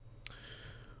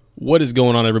What is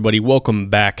going on, everybody? Welcome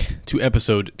back to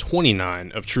episode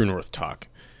 29 of True North Talk.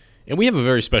 And we have a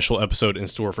very special episode in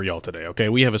store for y'all today, okay?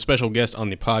 We have a special guest on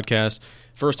the podcast.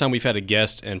 First time we've had a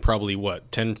guest in probably,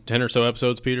 10 or so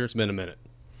episodes, Peter? It's been a minute.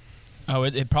 Oh,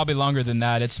 it probably longer than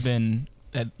that. It's been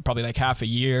probably like half a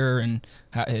year, and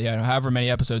however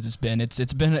many episodes it's been.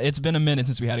 It's been a minute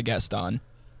since we had a guest on.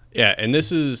 Yeah, and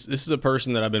this is a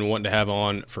person that I've been wanting to have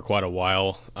on for quite a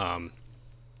while.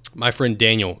 My friend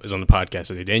Daniel is on the podcast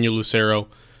today. Daniel Lucero.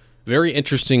 Very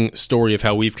interesting story of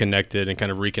how we've connected and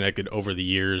kind of reconnected over the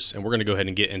years, and we're going to go ahead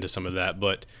and get into some of that.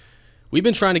 But we've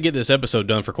been trying to get this episode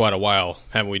done for quite a while,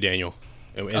 haven't we, Daniel?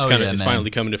 It's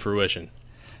finally coming to fruition.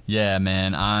 Yeah,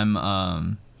 man.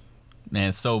 I'm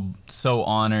so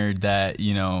honored that,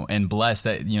 and blessed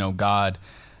that, God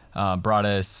brought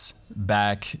us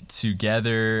back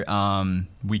together.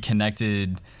 We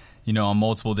connected on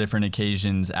multiple different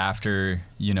occasions after,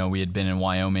 we had been in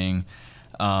Wyoming,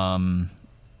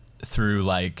 through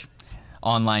like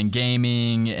online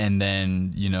gaming and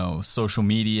then, social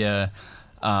media.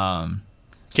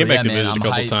 Came back to visit a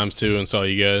couple times too and saw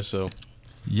you guys. So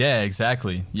yeah,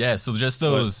 exactly. Yeah. So just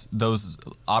those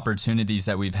opportunities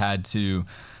that we've had to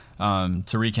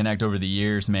reconnect over the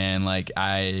years, man, like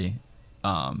I,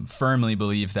 firmly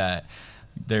believe that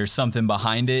there's something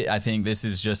behind it. I think this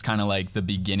is just kind of like the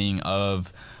beginning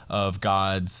of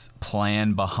God's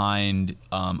plan behind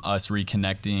us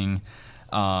reconnecting.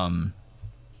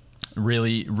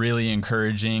 Really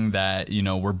encouraging that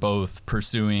we're both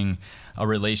pursuing a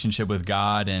relationship with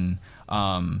God and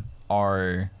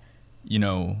are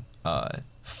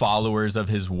followers of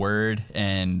His Word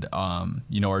and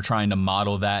are trying to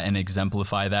model that and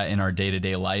exemplify that in our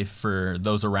day-to-day life for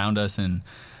those around us and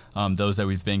those that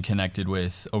we've been connected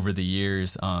with over the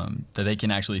years, that they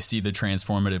can actually see the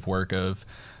transformative work of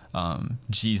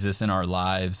Jesus in our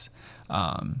lives.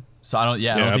 So I don't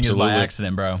think it's by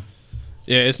accident, bro.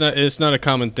 Yeah, it's not a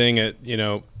common thing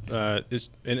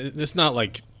it's not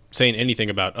like saying anything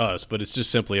about us, but it's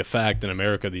just simply a fact in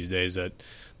America these days that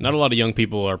not a lot of young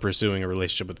people are pursuing a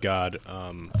relationship with God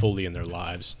fully in their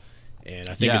lives. And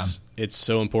I think it's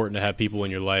so important to have people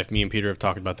in your life. Me and Peter have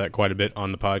talked about that quite a bit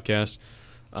on the podcast.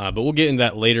 But we'll get into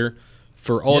that later.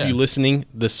 For all of you listening,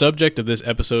 the subject of this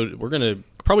episode, we're going to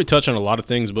probably touch on a lot of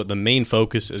things, but the main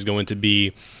focus is going to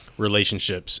be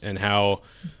relationships and how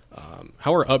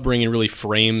our upbringing really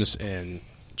frames and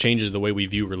changes the way we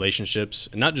view relationships,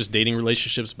 and not just dating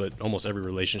relationships, but almost every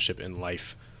relationship in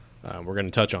life. We're going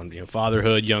to touch on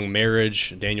fatherhood, young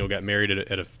marriage. Daniel got married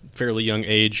at a fairly young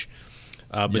age.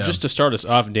 Just to start us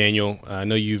off, Daniel, I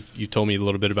know you've told me a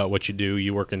little bit about what you do.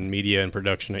 You work in media and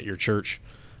production at your church,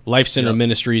 Lifecenter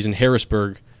Ministries in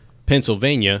Harrisburg,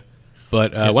 Pennsylvania.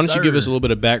 But why don't you give us a little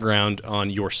bit of background on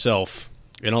yourself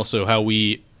and also how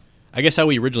we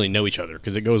originally know each other,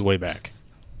 because it goes way back.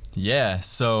 Yeah,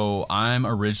 so I'm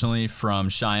originally from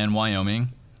Cheyenne,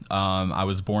 Wyoming. I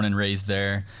was born and raised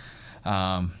there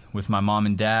with my mom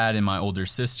and dad and my older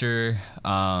sister.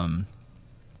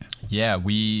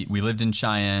 We lived in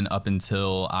Cheyenne up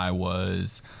until I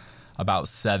was about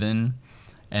 7.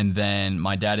 And then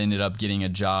my dad ended up getting a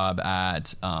job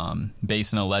at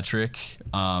Basin Electric.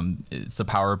 It's a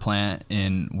power plant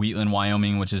in Wheatland,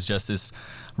 Wyoming, which is just this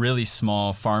really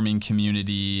small farming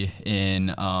community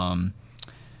in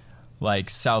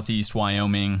southeast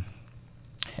Wyoming.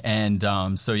 And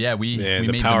we made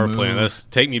the power plant.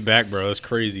 Take me back, bro. That's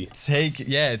crazy. Take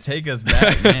us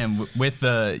back, man. With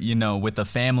the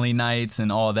family nights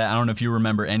and all that. I don't know if you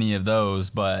remember any of those,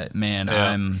 but man,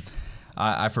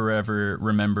 I forever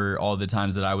remember all the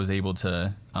times that I was able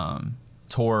to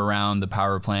tour around the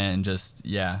power plant and just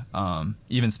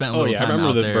even spent a little time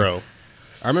out there. Bro.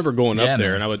 I remember going up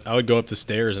there, and I would go up the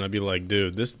stairs, and I'd be like,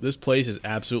 dude, this place is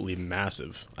absolutely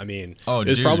massive. I mean,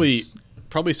 it's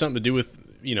probably something to do with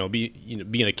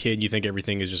being a kid. You think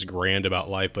everything is just grand about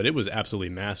life, but it was absolutely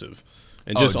massive.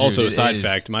 And also a side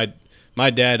fact, my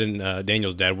dad and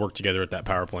Daniel's dad worked together at that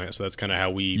power plant, so that's kind of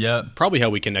how we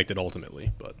connected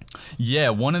ultimately. But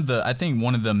I think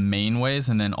one of the main ways,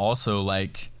 and then also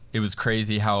it was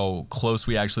crazy how close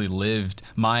we actually lived.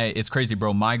 It's crazy,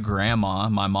 bro. My grandma,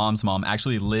 my mom's mom,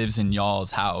 actually lives in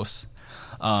y'all's house.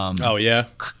 Currently, a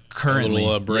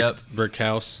little brick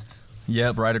house.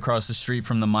 Yep, right across the street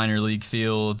from the minor league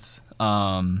fields.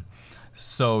 Bro,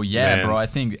 I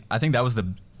think that was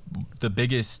the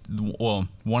biggest. Well,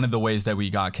 one of the ways that we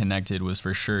got connected was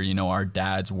for sure, our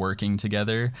dads working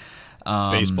together.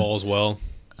 Baseball as well.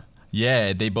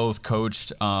 Yeah, they both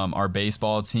coached our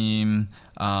baseball team.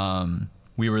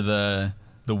 We were the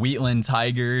Wheatland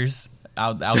Tigers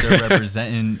out there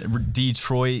representing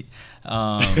Detroit.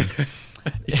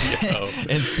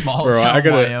 in small town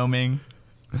Wyoming.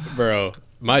 Bro,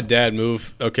 my dad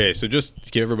moved. Okay, so just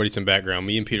to give everybody some background,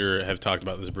 me and Peter have talked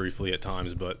about this briefly at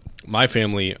times, but my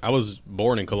family, I was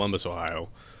born in Columbus, Ohio.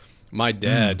 My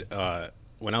dad,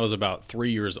 when I was about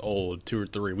 3 years old, 2 or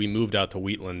 3, we moved out to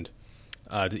Wheatland.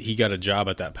 He got a job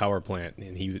at that power plant,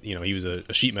 and he was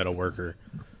a sheet metal worker.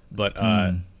 But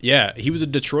yeah, he was a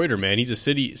Detroiter, man. He's a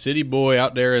city boy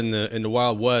out there in the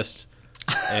Wild West,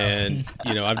 and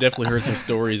I've definitely heard some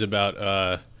stories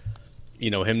about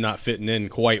him not fitting in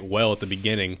quite well at the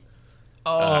beginning.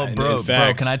 Oh, bro,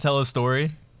 can I tell a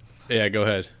story? Yeah, go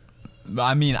ahead.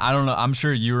 I mean, I don't know. I'm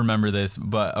sure you remember this,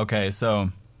 but okay, so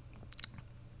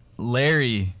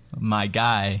Larry, my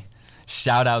guy,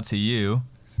 shout out to you.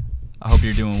 I hope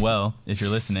you're doing well if you're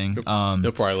listening.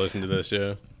 He'll probably listen to this,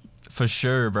 yeah. For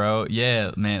sure, bro.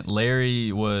 Yeah, man.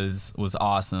 Larry was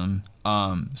awesome.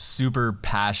 Super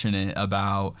passionate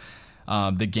about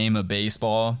the game of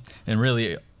baseball and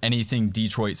really anything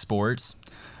Detroit sports.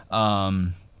 But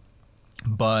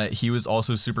he was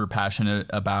also super passionate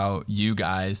about you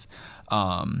guys.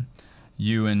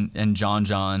 You and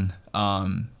John.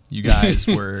 You guys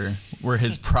were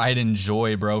his pride and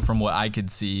joy, bro, from what I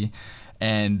could see.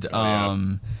 And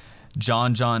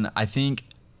John, I think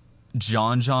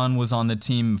John was on the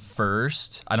team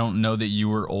first. I don't know that you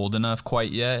were old enough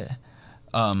quite yet.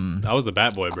 I was the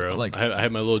bat boy, bro. Like I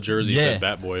had my little jersey said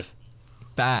bat boy.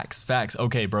 Facts.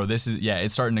 Okay, bro.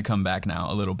 It's starting to come back now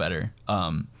a little better.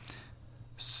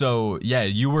 So yeah,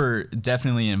 you were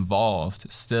definitely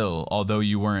involved still, although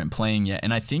you weren't playing yet.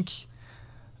 And I think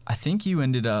you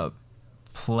ended up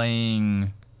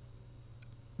playing.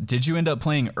 Did you end up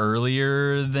playing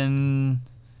earlier than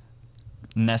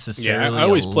necessarily? Yeah, I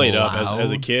always played up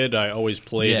as a kid. I always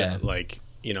played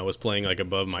was playing like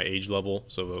above my age level.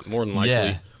 So more than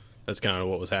likely, that's kind of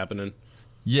what was happening.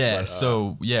 Yeah. But,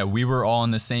 so we were all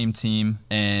on the same team,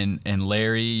 and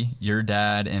Larry, your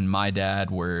dad, and my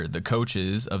dad were the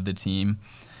coaches of the team,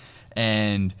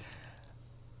 and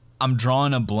I'm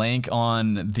drawing a blank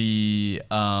on the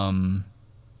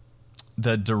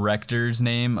director's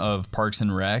name of Parks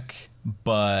and Rec,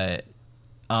 but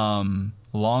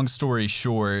long story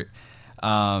short,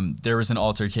 there was an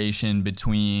altercation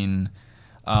between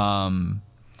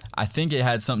I think it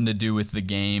had something to do with the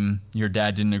game. Your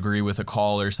dad didn't agree with a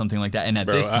call or something like that. And at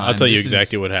this time, I'll tell you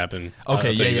exactly what happened.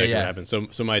 Okay, what happened.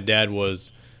 So my dad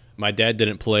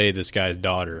didn't play this guy's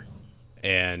daughter,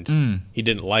 and he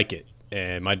didn't like it.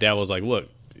 And my dad was like, "Look,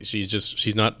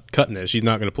 she's not cutting it. She's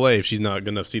not going to play if she's not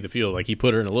going to see the field." Like, he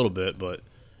put her in a little bit, but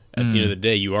at the end of the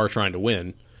day, you are trying to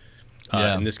win.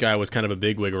 And this guy was kind of a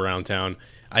bigwig around town.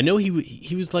 I know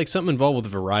he was like something involved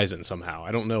with Verizon somehow.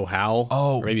 I don't know how.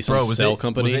 Oh, or maybe some cell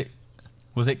company.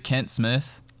 Was it Kent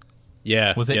Smith?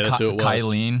 Yeah. Was it, that's who it was.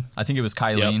 Kylene? I think it was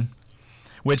Kylene. Yep.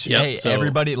 Which,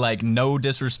 everybody, like, no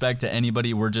disrespect to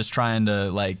anybody. We're just trying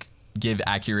to, like, give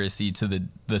accuracy to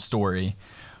the story.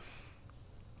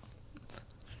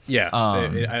 Yeah.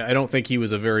 I don't think he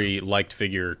was a very liked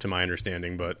figure, to my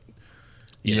understanding, but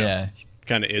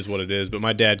kind of is what it is. But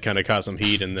my dad kind of caught some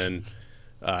heat, and then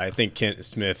I think Kent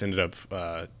Smith ended up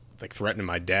threatening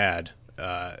my dad,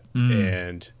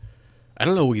 and I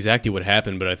don't know exactly what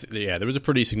happened, but there was a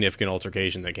pretty significant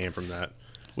altercation that came from that,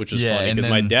 which was funny because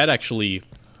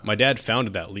my dad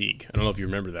founded that league. I don't know if you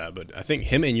remember that, but I think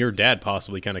him and your dad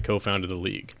possibly kind of co-founded the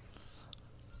league.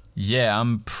 Yeah,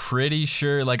 I'm pretty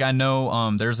sure. Like, I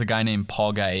know there's a guy named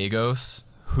Paul Gallegos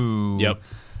who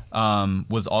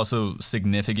was also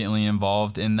significantly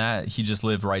involved in that. He just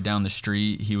lived right down the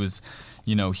street. He was,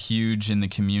 huge in the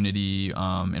community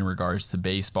in regards to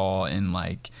baseball and,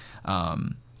 like,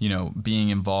 being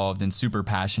involved and super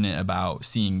passionate about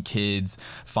seeing kids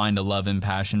find a love and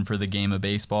passion for the game of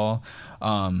baseball.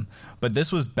 But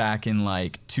this was back in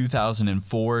like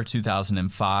 2004,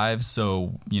 2005.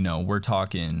 So, we're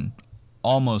talking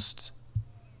almost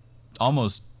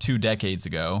 2 decades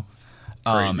ago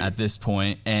at this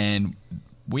point. And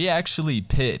we actually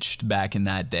pitched back in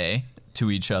that day to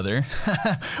each other.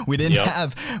 we didn't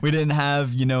have,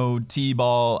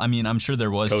 T-ball. I mean, I'm sure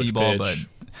there was Coach T-ball, pitch. but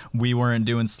we weren't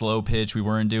doing slow pitch. We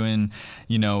weren't doing,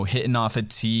 hitting off a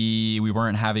tee. We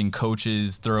weren't having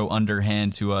coaches throw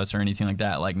underhand to us or anything like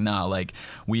that. Like, nah, like,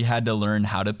 we had to learn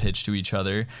how to pitch to each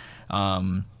other.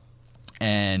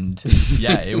 And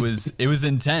yeah, it was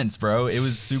intense, bro. It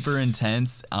was super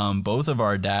intense. Both of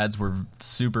our dads were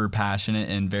super passionate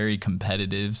and very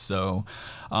competitive. So,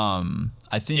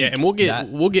 I think and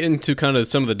we'll get into kind of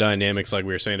some of the dynamics, like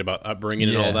we were saying about upbringing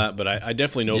and all that. But I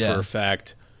definitely know for a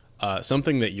fact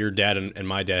something that your dad and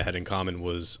my dad had in common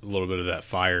was a little bit of that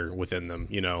fire within them.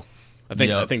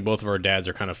 I think both of our dads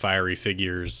are kind of fiery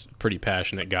figures, pretty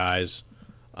passionate guys.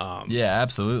 Yeah,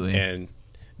 absolutely. And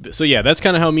so, yeah, that's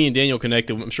kind of how me and Daniel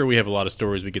connected. I'm sure we have a lot of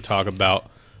stories we could talk about.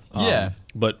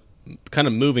 But kind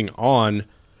of moving on,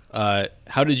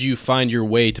 how did you find your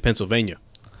way to Pennsylvania?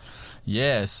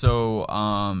 Yeah, so,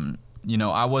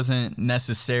 I wasn't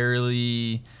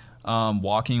necessarily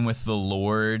walking with the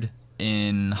Lord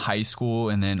in high school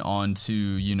and then on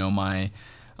to, my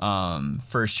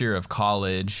first year of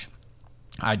college.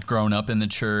 I'd grown up in the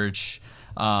church,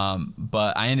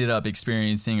 but I ended up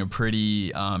experiencing a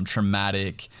pretty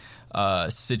traumatic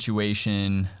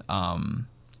situation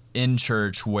in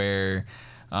church where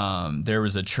there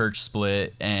was a church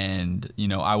split, and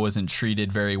I wasn't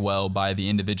treated very well by the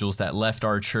individuals that left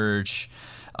our church,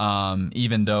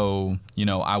 even though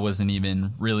I wasn't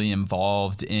even really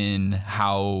involved in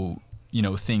how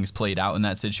things played out in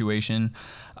that situation.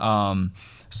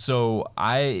 So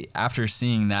I, after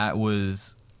seeing that,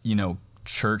 was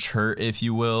church hurt, if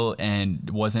you will, and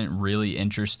wasn't really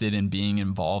interested in being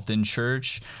involved in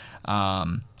church.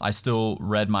 I still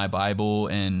read my Bible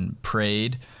and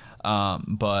prayed,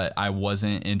 but I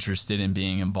wasn't interested in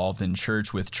being involved in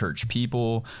church with church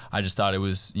people. I just thought it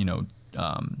was,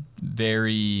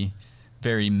 very,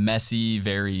 very messy,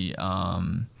 very,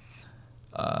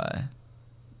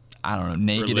 I don't know,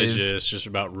 negative. Religious, just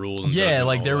about rules. And yeah,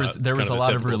 like there was a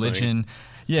lot of religion. Thing.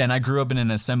 Yeah, and I grew up in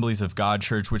an Assemblies of God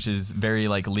church, which is very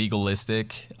like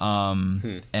legalistic,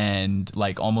 and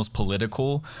like almost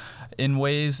political in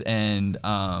ways. And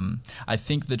I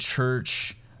think the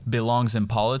church belongs in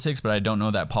politics, but I don't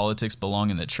know that politics belong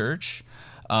in the church.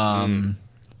 And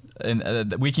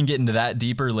we can get into that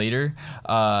deeper later.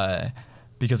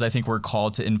 Because I think we're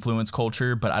called to influence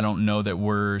culture, but I don't know that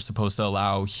we're supposed to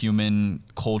allow human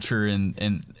culture and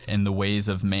the ways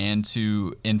of man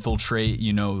to infiltrate,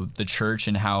 the church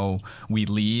and how we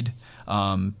lead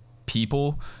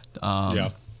people.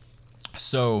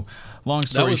 So, long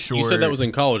story short, you said that was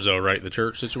in college, though, right? The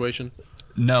church situation.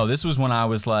 No, this was when I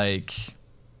was like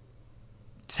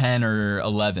 10 or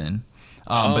 11.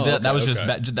 That was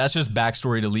that's just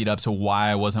backstory to lead up to why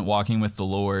I wasn't walking with the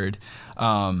Lord.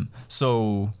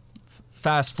 So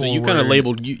fast forward. So you kind of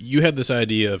labeled, you had this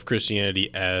idea of Christianity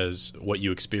as what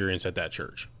you experience at that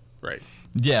church, right?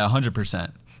 Yeah, 100%.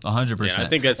 100%. Yeah, I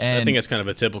think that's kind of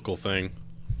a typical thing.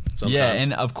 Sometimes. Yeah,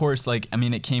 and of course,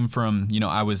 it came from,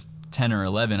 I was 10 or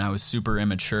 11. I was super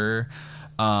immature.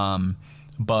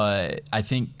 But I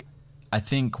think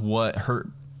what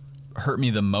hurt me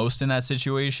the most in that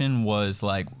situation was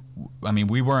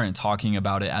we weren't talking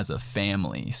about it as a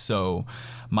family. So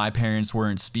my parents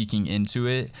weren't speaking into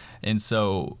it. And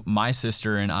so my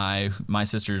sister's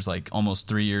almost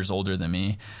 3 years older than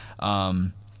me.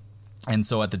 And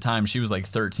so at the time she was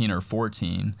 13 or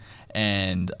 14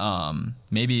 and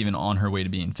maybe even on her way to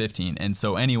being 15. And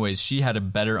so anyways, she had a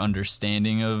better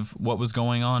understanding of what was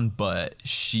going on, but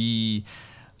she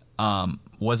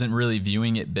wasn't really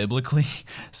viewing it biblically.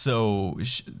 So,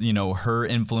 her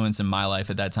influence in my life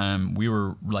at that time, we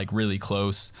were really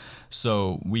close.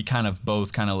 So we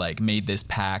both made this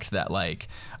pact that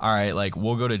all right,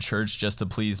 we'll go to church just to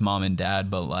please mom and dad.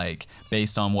 But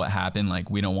based on what happened,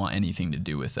 we don't want anything to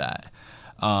do with that,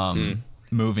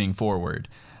 moving forward.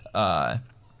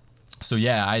 So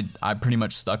yeah, I pretty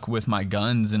much stuck with my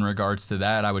guns in regards to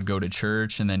that. I would go to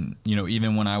church, and then,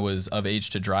 even when I was of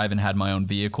age to drive and had my own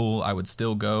vehicle, I would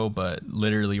still go, but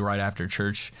literally right after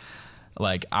church,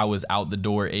 I was out the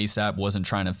door ASAP, wasn't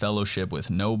trying to fellowship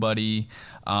with nobody,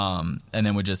 and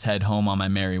then would just head home on my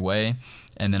merry way.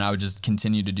 And then I would just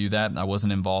continue to do that. I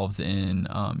wasn't involved in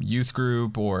youth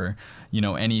group or,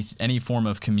 any form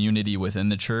of community within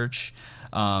the church.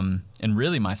 And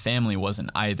really my family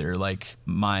wasn't either.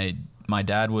 My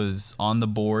dad was on the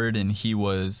board, and he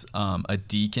was a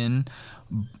deacon,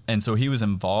 and so he was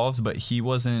involved, but he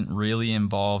wasn't really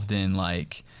involved in a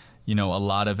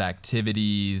lot of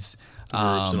activities,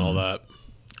 groups and all that.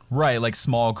 Right,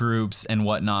 small groups and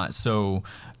whatnot. So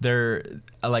there,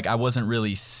 I wasn't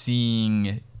really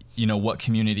seeing, what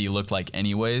community looked like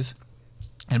anyways,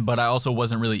 but I also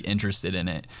wasn't really interested in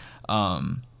it.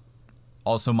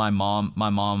 Also, my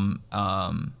mom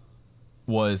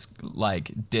was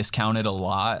discounted a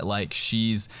lot.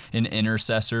 She's an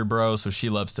intercessor, bro, so she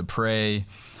loves to pray.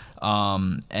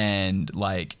 And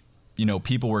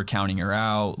people were counting her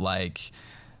out,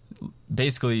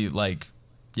 basically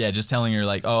just telling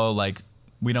her oh,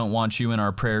 we don't want you in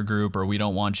our prayer group, or we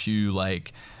don't want you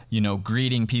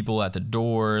greeting people at the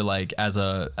door as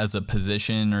a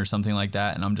position or something like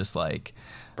that. And I'm just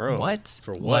bro, what?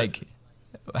 For what?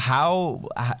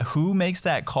 who makes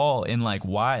that call, and like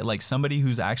why, like somebody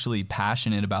who's actually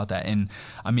passionate about that. And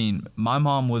I mean, my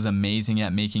mom was amazing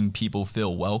at making people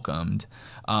feel welcomed.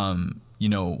 You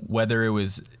know, whether it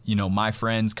was, you know, my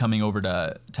friends coming over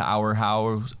to our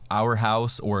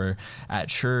house or at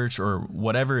church or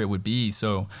whatever it would be.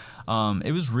 So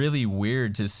it was really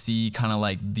weird to see kind of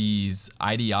like these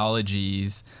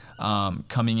ideologies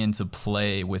coming into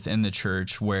play within the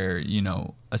church, where, you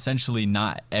know, essentially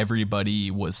not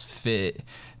everybody was fit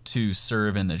to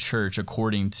serve in the church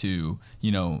according to,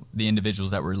 you know, the individuals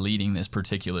that were leading this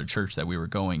particular church that we were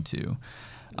going to.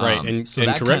 Right. And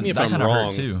correct me if I'm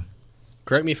wrong. Too.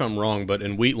 Correct me if I'm wrong, but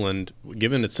in Wheatland,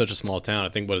 given it's such a small town, I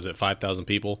think, what is it, 5,000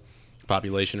 people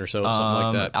population or so, something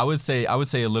like that? I would say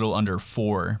a little under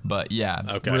 4, but yeah,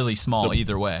 okay. Really small, so,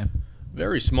 either way.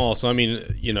 Very small. So, I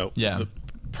mean, you know,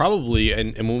 probably,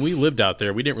 and when we lived out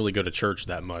there, we didn't really go to church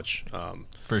that much.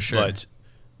 For sure. But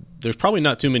there's probably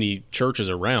not too many churches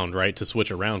around, right, to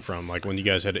switch around from, like when you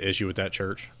guys had an issue with that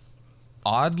church.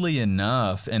 Oddly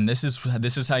enough, and this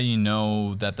is how you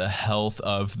know that the health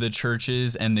of the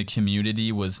churches and the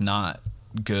community was not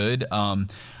good.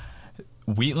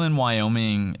 Wheatland,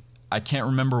 Wyoming, I can't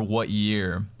remember what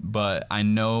year, but I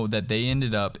know that they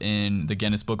ended up in the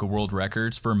Guinness Book of World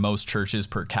Records for most churches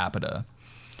per capita.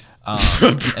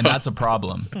 And that's a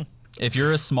problem. If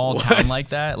you're a small town like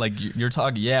that, like you're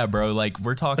talking, yeah, bro, like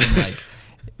we're talking like,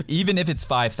 even if it's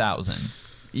 5,000,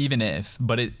 even if,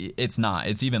 but it's not.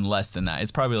 It's even less than that.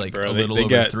 It's probably like a little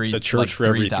over 3. The church like for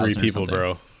every 3 people,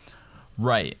 bro.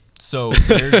 Right. So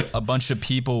there's a bunch of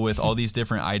people with all these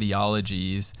different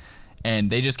ideologies, and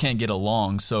they just can't get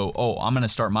along. So, I'm going to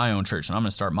start my own church, and I'm going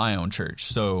to start my own church.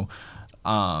 So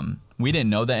we didn't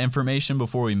know that information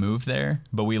before we moved there,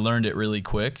 but we learned it really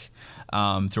quick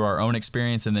through our own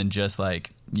experience, and then just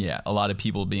like, a lot of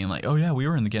people being like, oh, yeah, we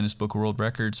were in the Guinness Book of World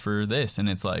Records for this. And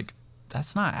it's like,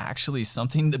 that's not actually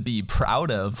something to be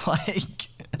proud of. Like,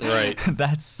 right.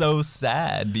 That's so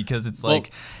sad, because it's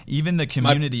like, even the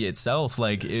community itself,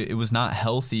 like it was not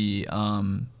healthy,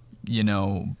 you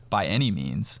know, by any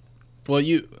means. Well,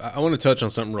 I want to touch on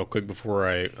something real quick before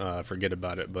I forget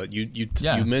about it. But you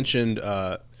mentioned,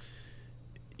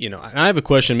 you know, and I have a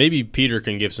question. Maybe Peter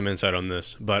can give some insight on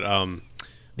this. But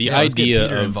the idea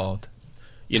of involved.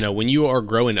 You know, when you are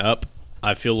growing up,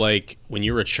 I feel like when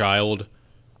you're a child,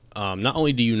 not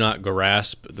only do you not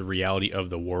grasp the reality of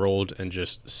the world and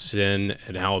just sin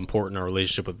and how important our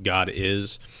relationship with God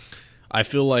is, I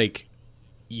feel like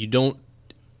you don't.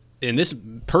 And this,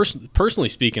 personally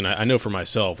speaking, I know for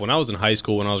myself, when I was in high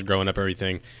school, when I was growing up,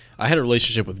 everything, I had a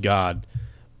relationship with God,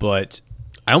 but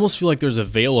I almost feel like there's a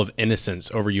veil of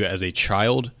innocence over you as a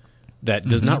child that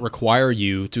does not require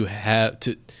you to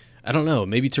I don't know,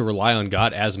 maybe to rely on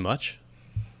God as much.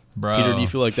 Bro. Peter, do you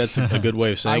feel like that's a good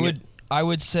way of saying it? I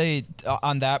would say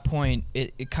on that point,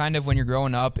 it kind of, when you're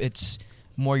growing up, it's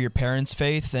more your parents'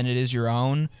 faith than it is your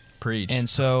own. Preach. And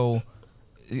so,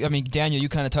 I mean, Daniel, you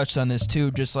kind of touched on this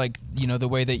too, just like, you know, the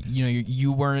way that, you know,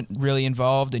 you weren't really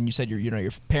involved, and you said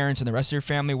your parents and the rest of your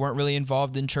family weren't really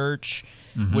involved in church,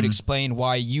 would explain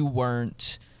why you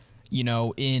weren't, you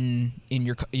know, in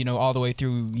your, you know, all the way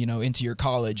through, you know, into your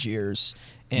college years.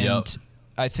 And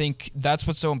I think that's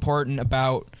what's so important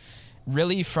about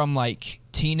really from like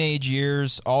teenage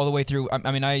years all the way through.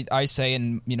 I mean, I say,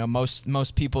 and you know,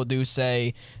 most people do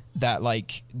say that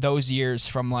like those years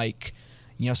from like,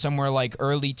 you know, somewhere like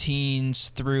early teens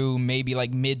through maybe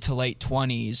like mid to late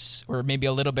 20s, or maybe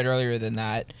a little bit earlier than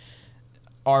that,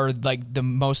 are like the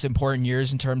most important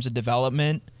years in terms of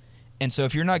development. And so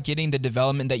if you're not getting the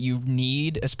development that you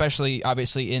need, especially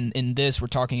obviously in this, we're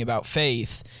talking about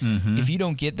faith, if you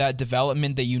don't get that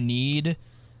development that you need,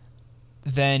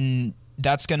 then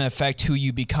that's going to affect who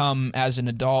you become as an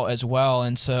adult as well.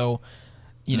 And so,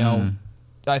 you know,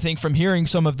 I think from hearing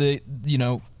some of the, you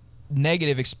know,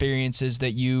 negative experiences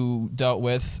that you dealt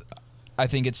with, I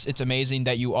think it's amazing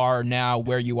that you are now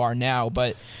where you are now.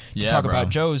 But to talk about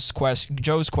Joe's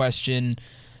question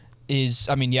is,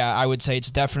 I mean, I would say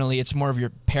it's more of your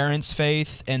parents'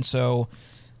 faith. And so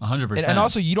 100%. And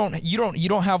also you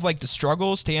don't have like the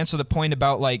struggles, to answer the point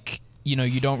about like, you know,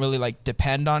 you don't really like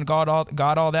depend on God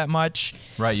all that much.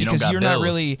 Right. You don't got bills. Not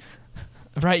really,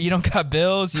 right. You don't got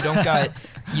bills. You don't got,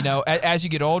 you know, as you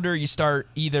get older, you start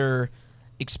either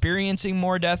experiencing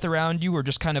more death around you or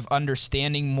just kind of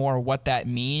understanding more what that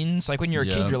means. Like when you're a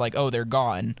kid, you're like, oh, they're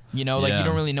gone. You know, like you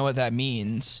don't really know what that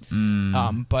means.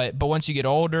 But once you get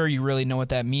older, you really know what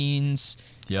that means.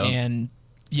 Yep. And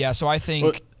so I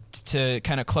think to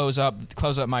kind of close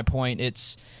up my point,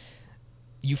 it's,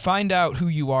 you find out who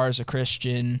you are as a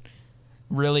Christian,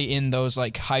 really in those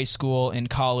like high school and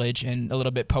college and a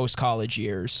little bit post-college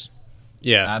years.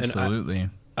 Yeah, absolutely.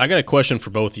 I got a question for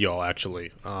both of y'all,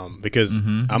 actually, because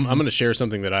I'm going to share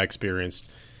something that I experienced,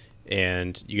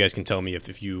 and you guys can tell me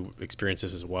if you experience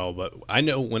this as well. But I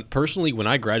know when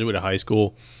I graduated high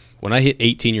school, when I hit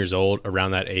 18 years old,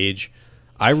 around that age,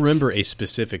 I remember a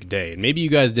specific day. And maybe you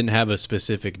guys didn't have a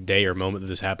specific day or moment that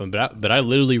this happened, but I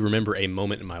literally remember a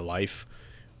moment in my life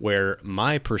where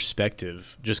my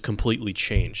perspective just completely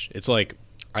changed. It's like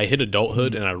I hit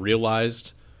adulthood and I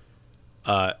realized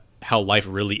how life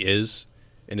really is,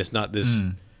 and it's not this,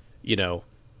 I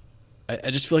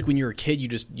just feel like when you're a kid,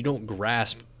 you don't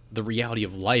grasp the reality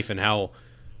of life and how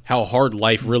hard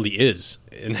life really is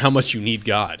and how much you need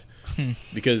God.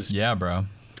 Because yeah, bro,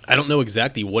 I don't know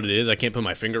exactly what it is. I can't put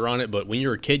my finger on it, but when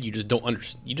you're a kid, you just don't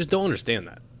understand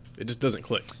that. It just doesn't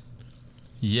click.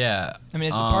 Yeah. I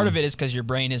mean, part of it is because your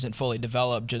brain isn't fully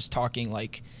developed, just talking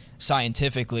like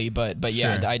scientifically, but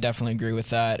yeah, sure. I definitely agree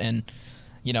with that. And,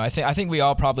 I think we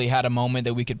all probably had a moment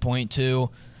that we could point to.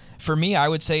 For me, I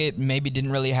would say it maybe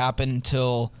didn't really happen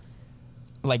until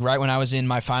like right when I was in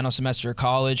my final semester of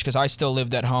college, because I still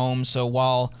lived at home. So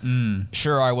while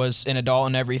sure I was an adult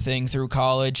and everything through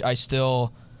college, I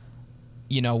still,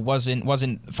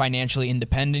 wasn't financially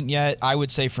independent yet. I would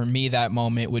say for me that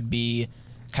moment would be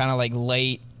kind of like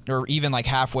late or even like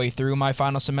halfway through my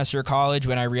final semester of college,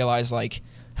 when I realized like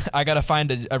I got to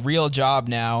find a real job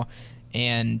now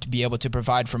and be able to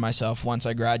provide for myself once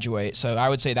I graduate. So I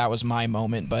would say that was my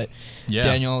moment. But yeah.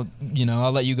 Daniel,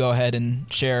 I'll let you go ahead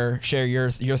and share your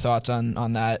thoughts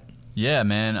on that. Yeah,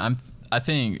 man. I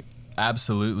think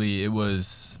absolutely it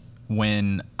was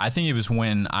when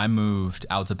I moved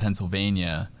out to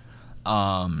Pennsylvania,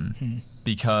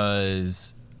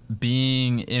 because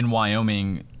being in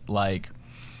Wyoming, like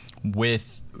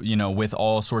with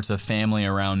all sorts of family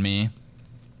around me,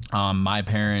 my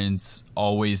parents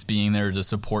always being there to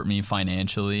support me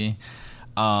financially.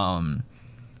 I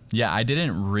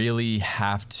didn't really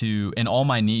have to, and all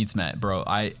my needs met, bro.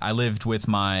 I lived with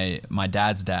my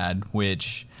dad's dad,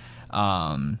 which,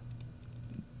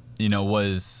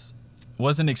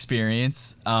 was an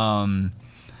experience. And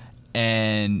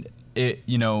it,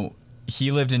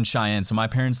 he lived in Cheyenne, so my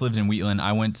parents lived in Wheatland.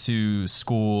 I went to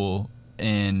school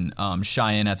in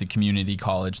Cheyenne at the community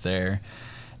college there,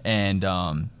 and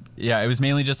it was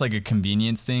mainly just like a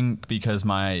convenience thing, because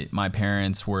my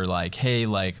parents were like, hey,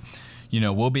 like,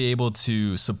 we'll be able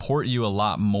to support you a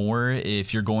lot more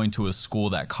if you're going to a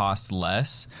school that costs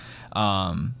less.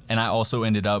 And I also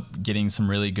ended up getting some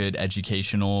really good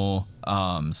educational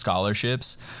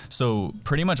scholarships. So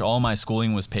pretty much all my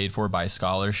schooling was paid for by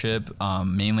scholarship.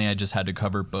 Mainly I just had to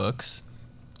cover books.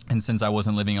 And since I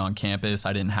wasn't living on campus,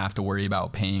 I didn't have to worry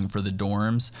about paying for the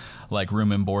dorms, like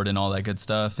room and board and all that good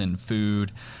stuff, and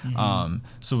food.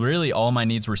 So really all my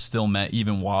needs were still met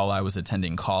even while I was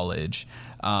attending college.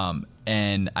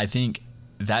 And I think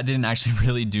that didn't actually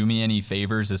really do me any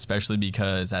favors, especially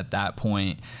because at that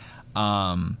point,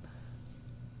 I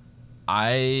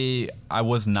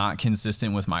was not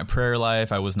consistent with my prayer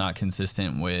life. I was not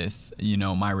consistent with,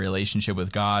 my relationship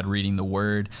with God, reading the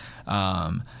Word.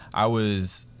 I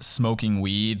was smoking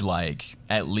weed like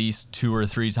at least 2 or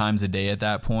 3 times a day at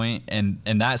that point, and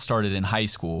that started in high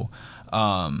school.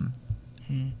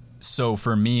 So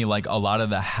for me, like a lot of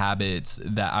the habits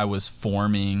that I was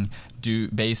forming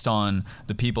based on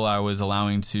the people I was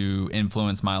allowing to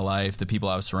influence my life, the people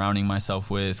I was surrounding myself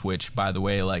with, which by the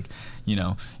way, like,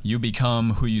 you become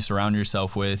who you surround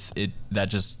yourself with. That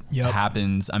just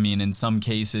happens. I mean, in some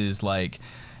cases, like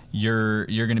you're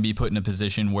going to be put in a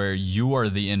position where you are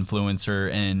the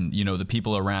influencer, and the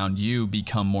people around you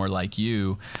become more like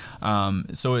you.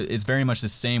 So it's very much the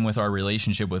same with our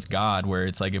relationship with God, where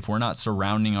it's like if we're not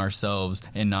surrounding ourselves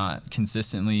and not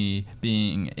consistently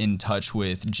being in touch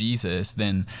with Jesus,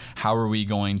 then how are we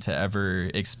going to ever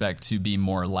expect to be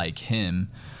more like him?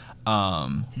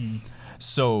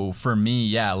 So for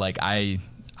me, like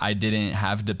I didn't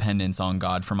have dependence on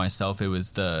God for myself. It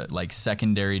was the like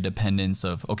secondary dependence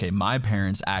of, okay, my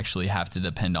parents actually have to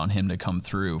depend on him to come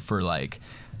through for like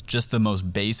just the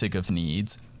most basic of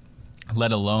needs,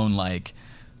 let alone like,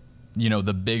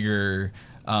 the bigger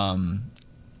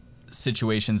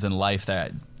situations in life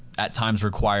that at times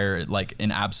require like an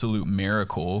absolute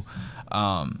miracle.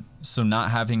 So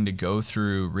not having to go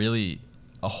through really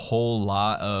a whole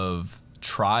lot of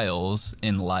trials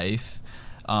in life,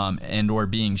 and or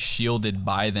being shielded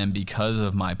by them because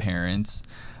of my parents.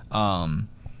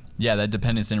 That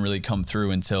dependence didn't really come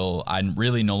through until I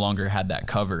really no longer had that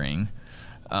covering.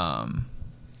 I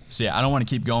don't want to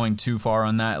keep going too far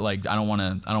on that. Like I don't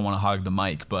want to hog the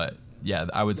mic, but yeah,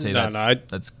 I would say that's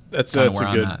a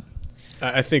good.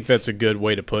 I think that's a good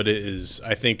way to put it.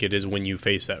 I think it is when you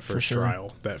face that first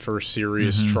trial, that first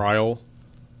serious trial,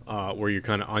 where you're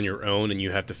kind of on your own and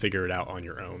you have to figure it out on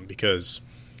your own. Because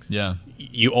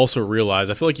you also realize,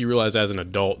 I feel like you realize as an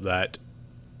adult that,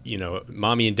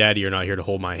 mommy and daddy are not here to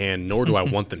hold my hand, nor do I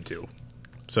want them to.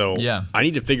 So I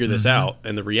need to figure this out.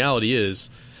 And the reality is,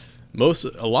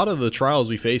 a lot of the trials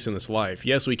we face in this life,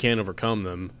 yes, we can overcome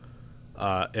them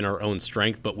in our own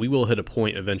strength, but we will hit a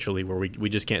point eventually where we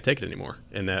just can't take it anymore.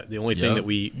 And that the only thing that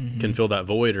we can fill that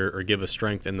void or give us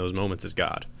strength in those moments is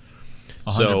God.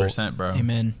 100%, bro.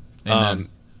 Amen.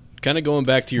 Kind of going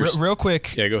back to your... Real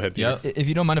quick. Yeah, go ahead, Peter. If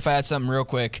you don't mind if I add something real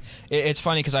quick. It's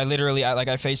funny because I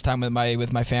FaceTime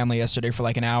with my family yesterday for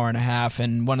like an hour and a half,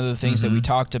 and one of the things that we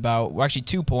talked about, well, actually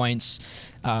 2 points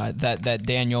that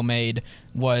Daniel made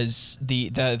was the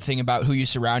thing about who you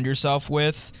surround yourself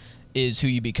with is who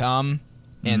you become,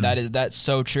 and that's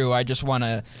so true. I just want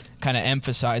to kind of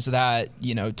emphasize that,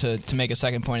 to make a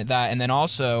second point at that. And then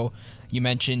also you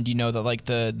mentioned, that like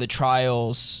the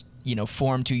trials,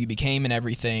 formed who you became and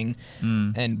everything.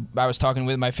 And I was talking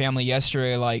with my family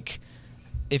yesterday, like,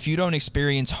 if you don't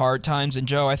experience hard times, and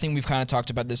Joe, I think we've kind of talked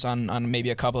about this on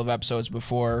maybe a couple of episodes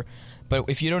before, but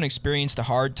if you don't experience the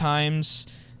hard times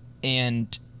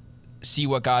and see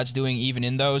what God's doing even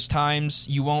in those times,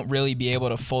 you won't really be able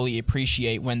to fully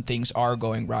appreciate when things are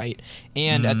going right.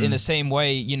 And in the same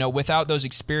way, without those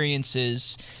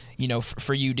experiences,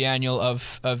 for you, Daniel,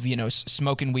 of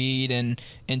smoking weed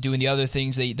and doing the other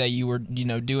things that you were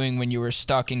doing when you were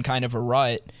stuck in kind of a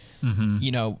rut,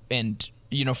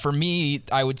 for me,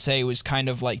 I would say it was kind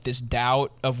of like this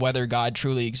doubt of whether God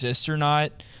truly exists or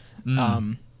not.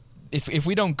 If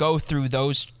we don't go through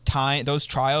those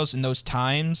trials and those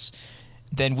times,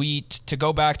 then to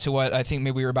go back to what I think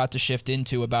maybe we were about to shift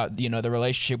into about the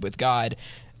relationship with God.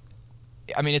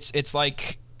 I mean, it's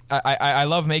like I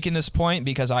love making this point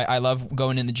because I love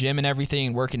going in the gym and everything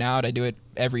and working out. I do it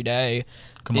every day.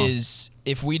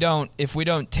 If we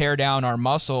don't tear down our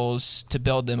muscles to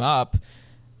build them up,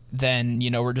 then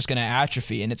we're just going to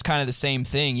atrophy. And it's kind of the same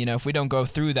thing. If we don't go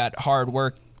through that hard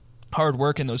work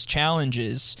and those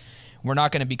challenges, we're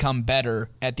not going to become better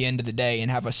at the end of the day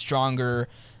and have a stronger,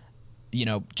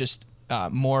 just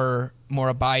more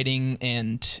abiding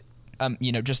and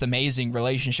just amazing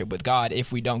relationship with God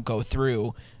if we don't go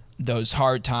through those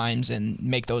hard times and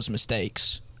make those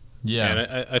mistakes. Yeah,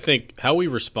 and I think how we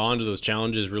respond to those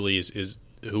challenges really is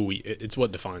it's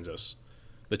what defines us.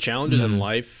 The challenges in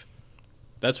life.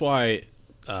 That's why.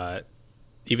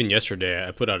 Even yesterday, I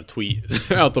put out a tweet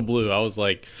out the blue. I was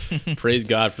like, praise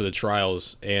God for the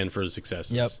trials and for the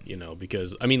successes,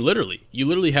 because, I mean, you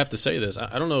literally have to say this.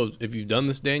 I don't know if you've done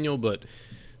this, Daniel, but,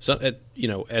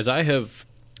 as I have,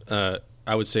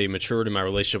 I would say, matured in my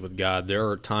relationship with God, there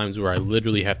are times where I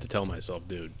literally have to tell myself,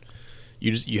 dude,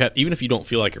 you have, even if you don't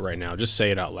feel like it right now, just say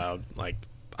it out loud. Like,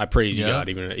 I praise you, God,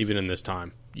 even in this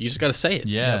time. You just got to say it.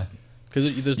 Yeah.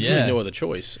 Because there's really no other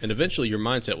choice. And eventually your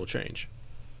mindset will change.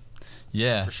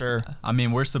 Yeah, for sure. I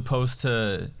mean, we're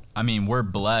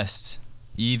blessed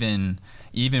even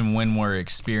when we're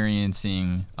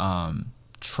experiencing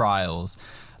trials.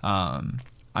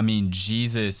 I mean,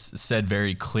 Jesus said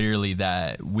very clearly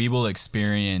that we will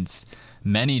experience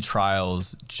many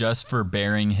trials just for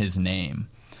bearing his name.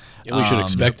 And we should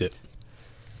expect it.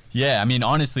 Yeah, I mean,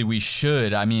 honestly, we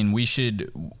should. I mean, we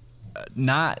should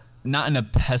not in a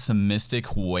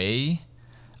pessimistic way,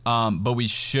 but we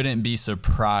shouldn't be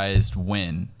surprised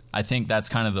when. I think that's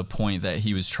kind of the point that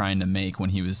he was trying to make when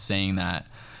he was saying that,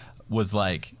 was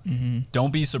like,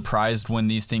 don't be surprised when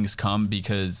these things come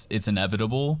because it's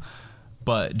inevitable,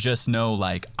 but just know,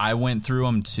 like, I went through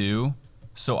them too,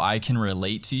 so I can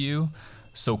relate to you.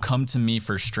 So come to me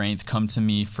for strength, come to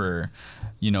me for,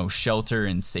 shelter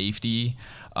and safety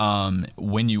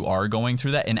when you are going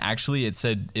through that. And actually it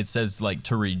says like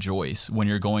to rejoice when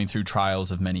you're going through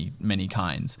trials of many, many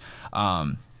kinds,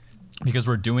 because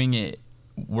we're doing it,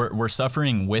 we're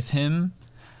suffering with him,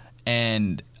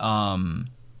 and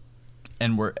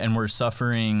we're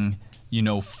suffering,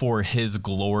 for his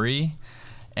glory.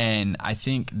 And I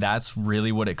think that's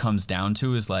really what it comes down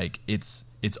to, is like, it's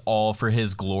all for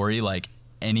his glory. Like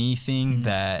anything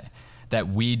that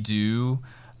we do,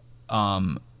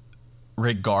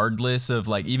 regardless of,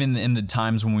 like, even in the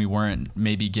times when we weren't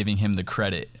maybe giving him the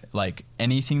credit, like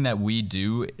anything that we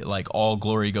do, like all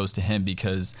glory goes to him,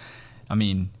 because I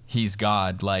mean, he's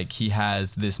God. Like, he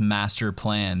has this master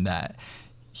plan that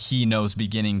he knows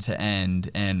beginning to end.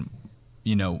 And,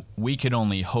 we could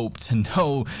only hope to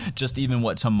know just even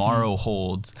what tomorrow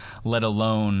holds, let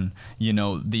alone,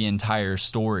 the entire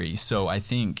story. So I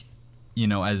think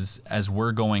as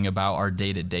we're going about our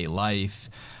day-to-day life,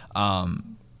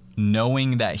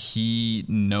 knowing that he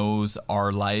knows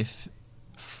our life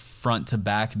front to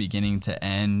back, beginning to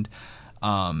end,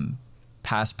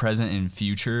 past, present, and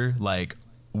future, like,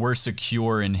 we're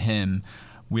secure in him.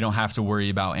 We don't have to worry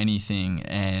about anything.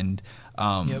 And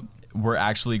we're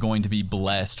actually going to be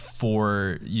blessed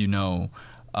for,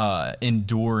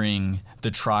 enduring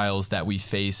the trials that we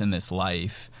face in this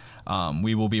life.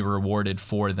 We will be rewarded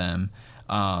for them.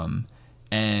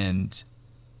 And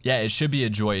yeah, it should be a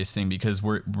joyous thing because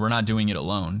we're not doing it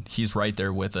alone. He's right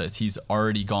there with us. He's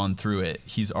already gone through it.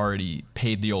 He's already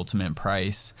paid the ultimate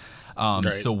price.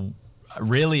 Right. So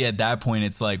really at that point,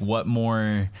 it's like, what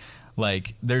more,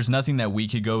 like, there's nothing that we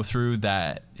could go through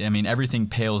that, I mean, everything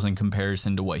pales in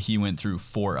comparison to what he went through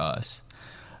for us.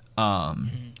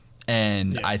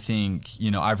 And I think,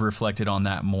 I've reflected on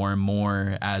that more and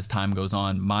more as time goes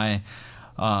on. My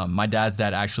dad's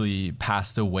dad actually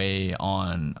passed away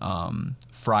on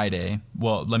Friday.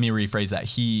 Well, let me rephrase that.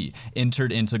 He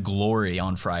entered into glory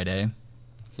on Friday.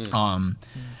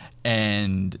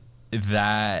 And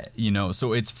that,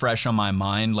 so it's fresh on my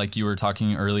mind, like you were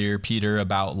talking earlier, Peter,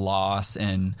 about loss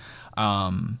and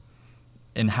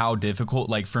how difficult,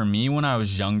 like for me when I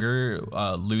was younger,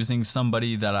 losing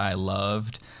somebody that I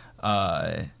loved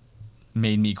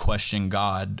made me question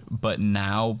God. But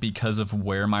now, because of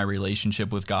where my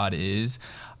relationship with God is,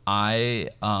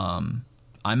 I'm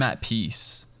at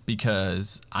peace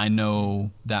because I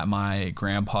know that my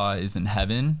grandpa is in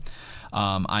heaven.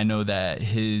 I know that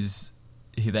he's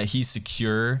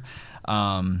secure.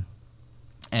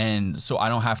 And so I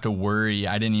don't have to worry.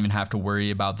 I didn't even have to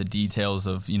worry about the details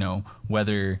of,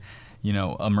 whether,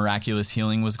 a miraculous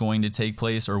healing was going to take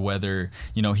place or whether,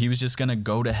 he was just going to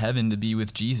go to heaven to be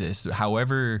with Jesus.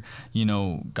 However,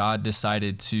 God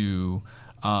decided to,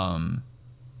 go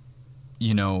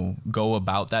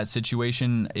about that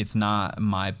situation. It's not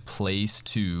my place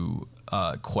to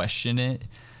question it.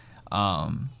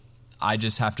 I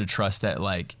just have to trust that,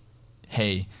 like,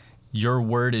 hey, your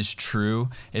word is true.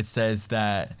 It says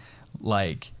that,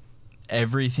 like,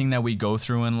 everything that we go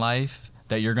through in life,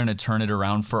 that you're going to turn it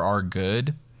around for our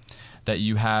good, that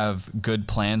you have good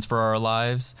plans for our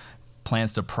lives,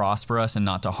 plans to prosper us and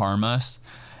not to harm us,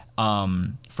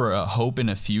 for a hope in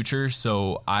a future.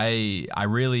 So I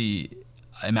really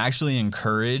am actually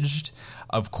encouraged.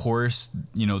 Of course,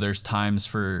 there's times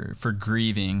for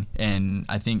grieving, and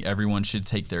I think everyone should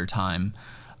take their time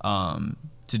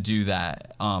to do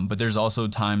that. But there's also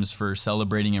times for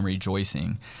celebrating and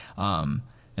rejoicing. And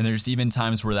there's even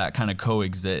times where that kind of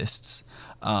coexists.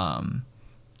 I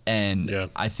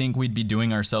think we'd be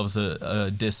doing ourselves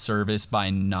a disservice by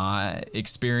not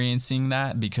experiencing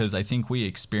that, because I think we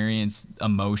experience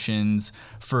emotions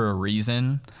for a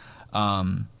reason.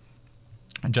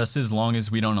 Just as long as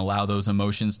we don't allow those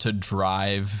emotions to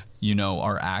drive,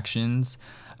 our actions,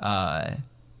 I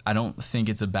don't think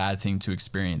it's a bad thing to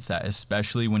experience that,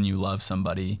 especially when you love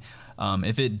somebody.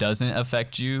 If it doesn't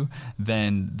affect you,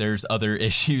 then there's other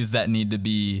issues that need to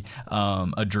be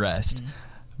addressed.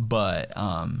 But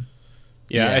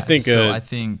I think a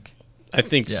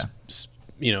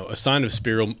sign of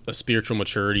spiritual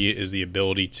maturity is the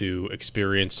ability to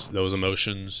experience those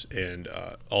emotions and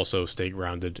also stay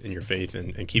grounded in your faith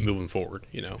and keep moving forward.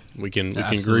 We can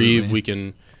grieve, we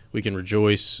can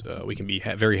rejoice, we can be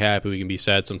very happy, we can be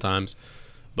sad sometimes,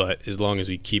 but as long as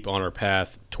we keep on our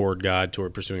path toward God,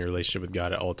 toward pursuing a relationship with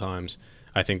God at all times,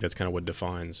 I think that's kind of what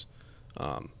defines,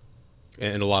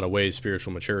 in a lot of ways,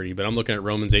 spiritual maturity. But I'm looking at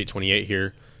Romans 8:28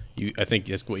 here. I think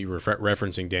that's what you were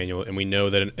referencing, Daniel, and we know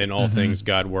that in all things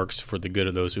God works for the good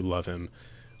of those who love Him,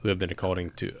 who have been called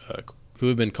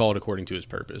according to His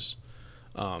purpose.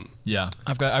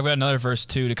 I've got another verse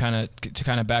too to kind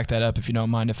of back that up, if you don't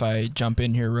mind if I jump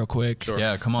in here real quick. Sure.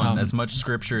 Yeah, come on, as much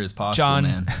scripture as possible,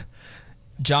 man.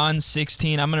 John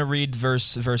 16. I'm going to read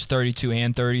verse 32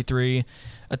 and 33.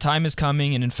 A time is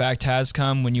coming, and in fact has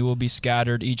come, when you will be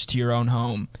scattered, each to your own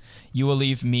home. You will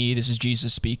leave me, this is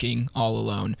Jesus speaking, all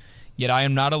alone. Yet I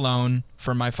am not alone,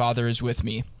 for my Father is with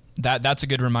me. That's a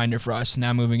good reminder for us.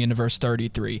 Now moving into verse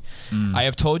 33. I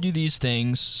have told you these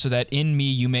things so that in me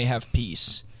you may have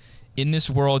peace. In this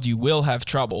world you will have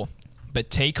trouble, but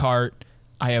take heart,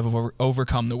 I have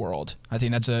overcome the world. I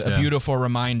think that's a beautiful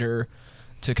reminder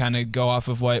to kind of go off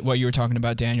of what you were talking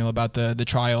about, Daniel, about the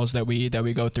trials that we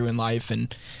go through in life,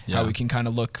 and how we can kind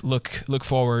of look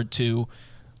forward to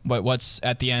what's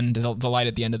at the end, the light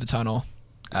at the end of the tunnel.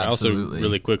 Absolutely. I also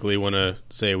really quickly want to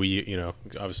say we,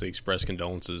 obviously express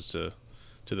condolences to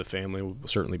the family. We'll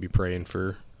certainly be praying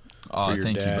for your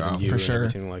thank dad you, bro. and you for and sure,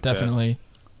 everything like definitely.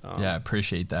 I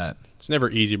appreciate that. It's never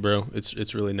easy, bro.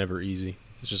 It's really never easy.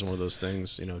 It's just one of those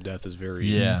things. Death is very.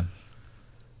 Yeah.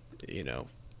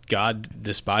 God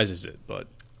despises it, but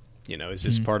it's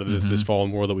just part of this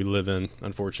fallen world that we live in,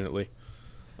 unfortunately.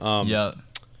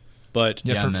 But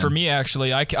for me,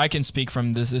 actually, I can speak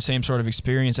from the same sort of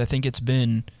experience. I think it's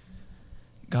been,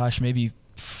 maybe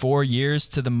 4 years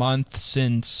to the month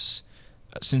since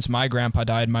my grandpa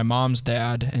died, my mom's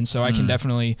dad, and so I can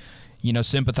definitely,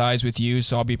 sympathize with you.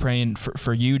 So I'll be praying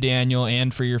for you, Daniel,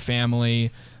 and for your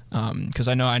family, because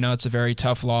I know it's a very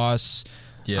tough loss.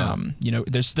 Yeah.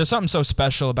 There's something so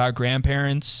special about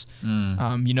grandparents.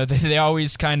 They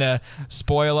always kind of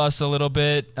spoil us a little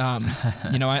bit.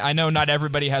 I know not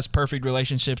everybody has perfect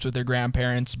relationships with their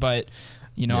grandparents, but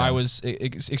I was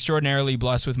extraordinarily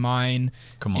blessed with mine.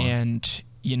 Come on. And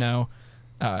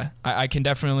I can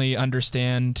definitely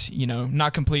understand,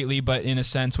 not completely, but in a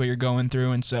sense what you're going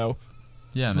through. And so,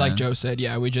 like Joe said,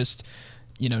 we just,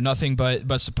 nothing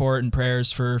but support and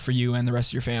prayers for you and the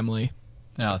rest of your family.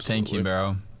 Oh, thank you,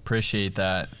 bro. Appreciate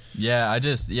that. Yeah, I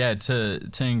just to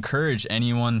encourage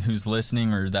anyone who's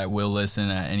listening or that will listen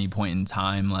at any point in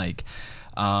time, like,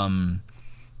 our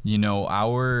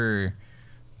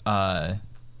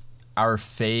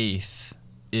faith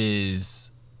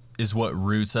is what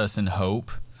roots us in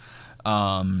hope,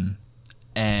 and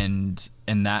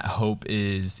that hope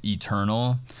is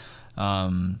eternal,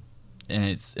 and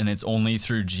it's only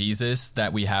through Jesus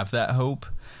that we have that hope.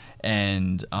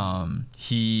 And God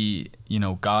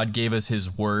gave us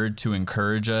his word to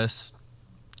encourage us,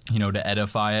 to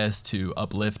edify us, to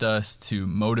uplift us, to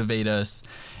motivate us.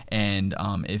 And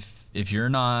if you're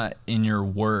not in your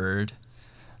word,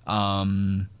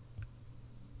 then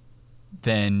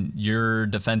you're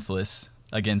defenseless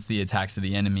against the attacks of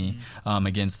the enemy,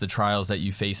 against the trials that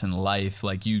you face in life.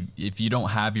 Like if you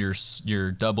don't have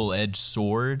your double-edged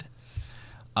sword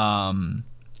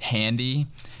handy.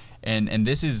 And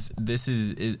this is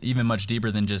even much deeper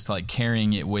than just like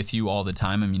carrying it with you all the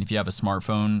time. I mean, if you have a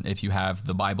smartphone, if you have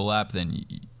the Bible app, then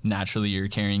naturally you're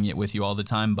carrying it with you all the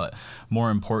time. But more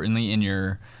importantly, in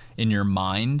your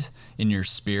mind, in your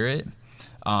spirit,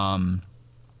 and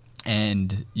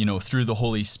through the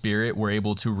Holy Spirit, we're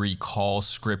able to recall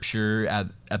Scripture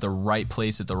at the right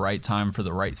place at the right time for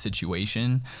the right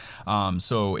situation.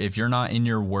 So if you're not in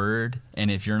your Word and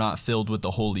if you're not filled with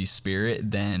the Holy Spirit,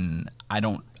 then I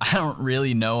don't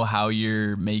really know how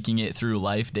you're making it through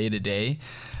life day to day.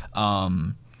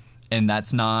 And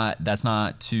that's not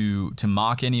to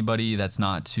mock anybody. That's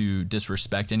not to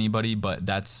disrespect anybody. But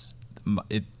that's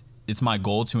it. It's my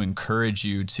goal to encourage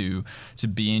you to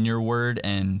be in your word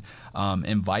and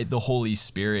invite the Holy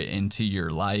Spirit into your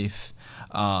life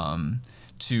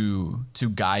to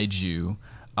guide you.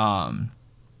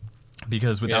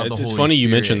 Because without the Holy Spirit... It's funny you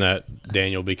mentioned that,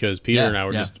 Daniel, because Peter and I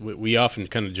were we often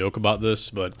kind of joke about this,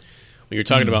 but when you're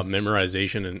talking about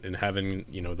memorization and having,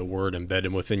 the word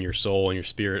embedded within your soul and your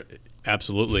spirit,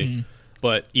 absolutely.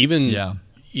 But even...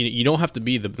 You don't have to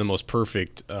be the most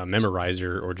perfect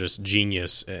memorizer or just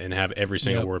genius and have every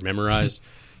single word memorized,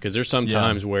 because there's some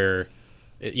times where,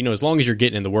 as long as you're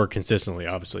getting in the word consistently,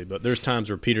 obviously, but there's times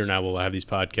where Peter and I will have these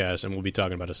podcasts and we'll be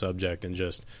talking about a subject and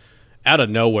just out of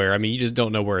nowhere, I mean, you just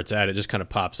don't know where it's at. It just kind of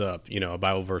pops up, a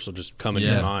Bible verse will just come in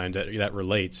your mind that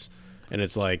relates. And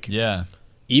it's like,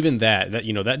 even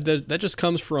that just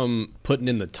comes from putting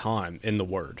in the time in the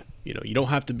word. You don't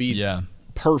have to be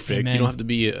perfect. Amen. You don't have to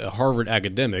be a Harvard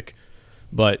academic,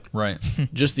 but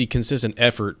just the consistent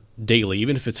effort daily,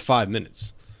 even if it's 5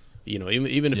 minutes,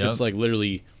 even if it's like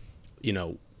literally,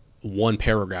 one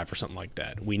paragraph or something like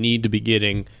that. We need to be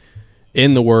getting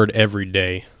in the word every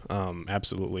day.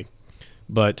 Absolutely.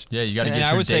 But you got to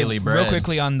get your daily bread. Real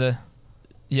quickly on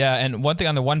and one thing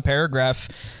on the one paragraph,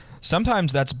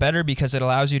 sometimes that's better because it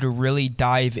allows you to really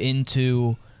dive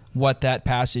into what that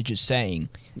passage is saying.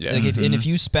 Yeah. Like if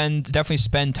you definitely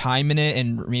spend time in it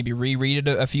and maybe reread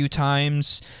it a few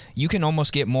times, you can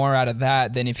almost get more out of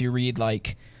that than if you read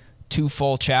like 2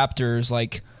 full chapters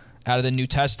like out of the New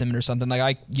Testament or something.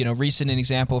 Like recent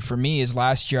example for me is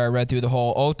last year I read through the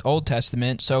whole Old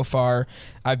Testament. So far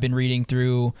I've been reading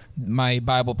through my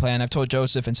Bible plan. I've told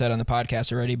Joseph and said on the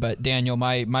podcast already, but Daniel,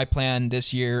 my plan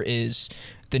this year is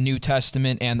the New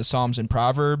Testament and the Psalms and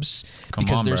Proverbs,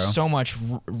 because there's so much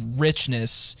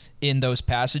richness in those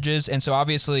passages. And so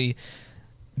obviously,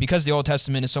 because the Old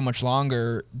Testament is so much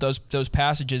longer, those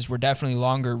passages were definitely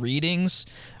longer readings.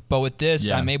 But with this,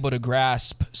 I'm able to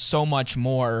grasp so much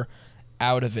more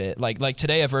out of it. Like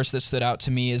today, a verse that stood out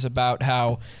to me is about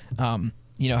how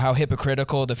how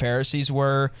hypocritical the Pharisees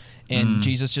were, and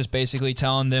Jesus just basically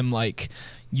telling them like,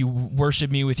 you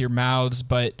worship me with your mouths,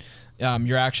 but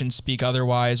your actions speak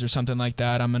otherwise, or something like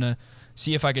that. I'm gonna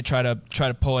see if I could try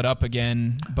to pull it up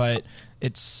again. But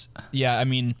it's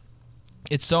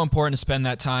it's so important to spend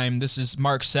that time. This is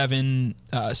Mark 7,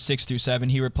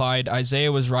 6-7. He replied,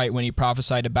 Isaiah was right when he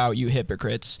prophesied about you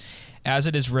hypocrites. As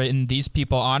it is written, these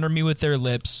people honor me with their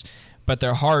lips, but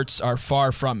their hearts are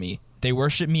far from me. They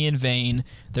worship me in vain.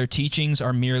 Their teachings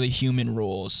are merely human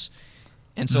rules.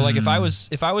 And so, like, if I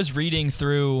was reading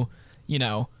through,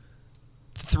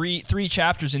 three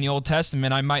chapters in the Old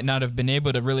Testament, I might not have been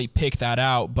able to really pick that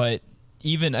out. But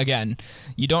even, again,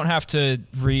 you don't have to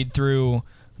read through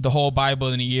the whole Bible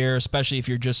in a year, especially if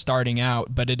you're just starting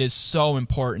out. But it is so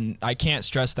important. I can't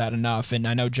stress that enough, and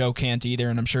I know Joe can't either,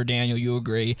 and I'm sure, Daniel, you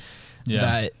agree.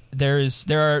 Yeah.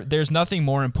 That there's nothing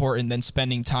more important than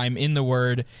spending time in the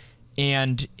Word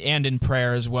and in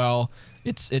prayer as well.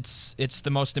 It's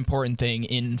the most important thing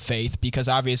in faith, because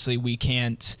obviously we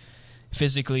can't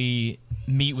physically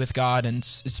meet with God and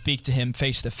speak to Him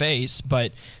face to face,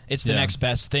 but it's the next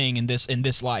best thing in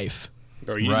this life.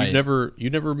 Bro, you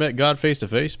never met God face to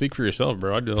face? Speak for yourself,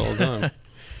 bro. I do it all the time.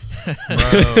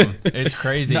 Bro, it's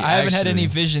crazy. No, I haven't had any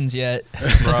visions yet.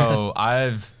 Bro,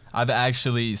 I've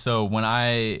actually, so when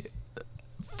I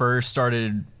first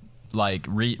started, like,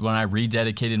 when I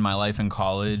rededicated my life in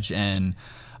college and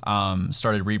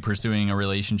started re-pursuing a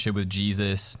relationship with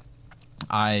Jesus,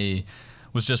 I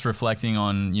was just reflecting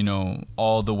on,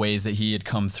 all the ways that He had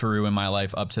come through in my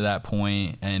life up to that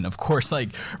point. And of course, like,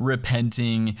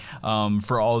 repenting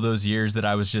for all those years that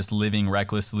I was just living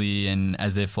recklessly and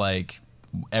as if, like,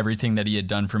 everything that He had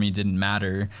done for me didn't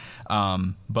matter,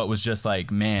 but was just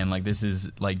like, man, like, this is,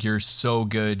 like, you're so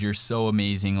good, you're so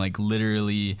amazing, like,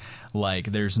 literally, like,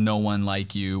 there's no one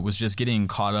like you. Was just getting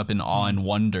caught up in awe and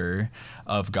wonder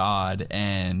of God.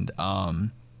 And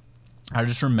I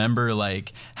just remember,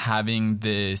 like, having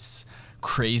this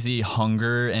crazy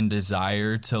hunger and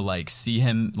desire to, like, see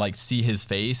Him, like, see His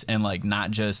face, and, like,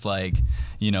 not just, like,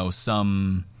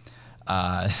 some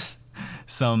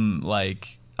like,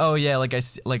 oh yeah, like,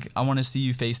 I want to see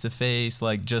you face to face,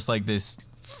 like, just like this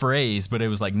phrase, but it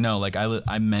was like, no, like,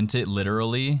 I meant it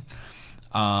literally.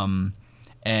 And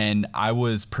I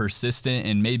was persistent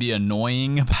and maybe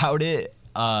annoying about it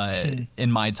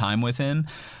in my time with Him.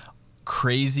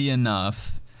 Crazy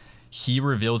enough, He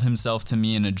revealed Himself to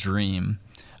me in a dream.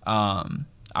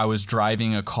 I was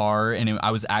driving a car, and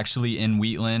I was actually in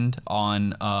Wheatland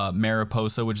on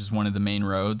Mariposa, which is one of the main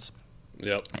roads.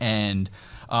 Yep. And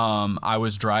I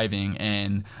was driving,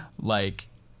 and, like,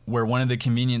 where one of the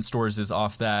convenience stores is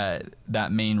off that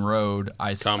main road,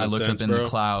 I looked up in the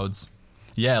clouds.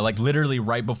 Yeah, like, literally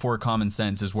right before Common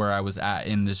Sense is where I was at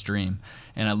in this dream.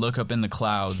 And I look up in the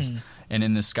clouds and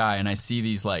in the sky, and I see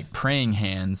these, like, praying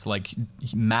hands, like,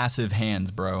 massive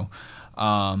hands, bro.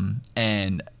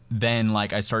 And then,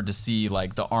 like, I start to see,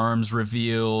 like, the arms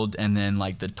revealed, and then,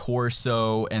 like, the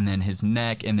torso, and then His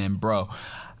neck, and then, bro,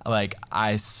 like,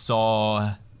 I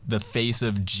saw the face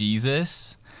of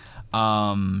Jesus,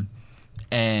 and,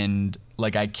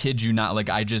 like, I kid you not, like,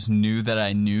 I just knew that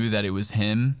I knew that it was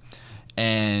Him.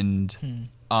 And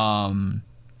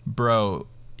bro,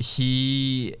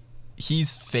 he's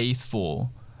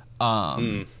faithful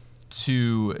to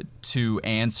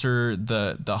answer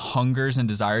the hungers and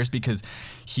desires, because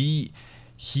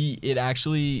it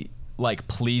actually, like,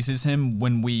 pleases Him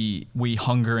when we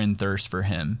hunger and thirst for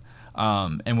Him.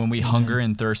 And when we hunger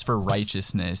and thirst for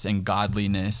righteousness and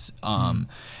godliness.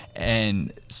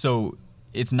 And so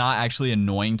it's not actually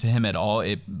annoying to Him at all.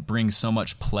 It brings so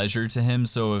much pleasure to Him.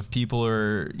 So if people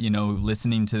are,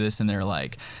 listening to this and they're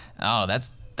like, oh,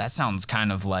 that sounds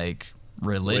kind of like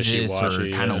religious or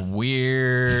kind of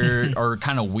weird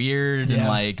and,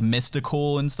 like,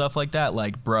 mystical and stuff like that,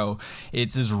 like, bro,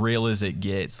 it's as real as it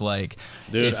gets. Like,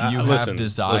 dude, if you have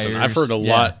desires, I've heard a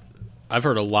lot. I've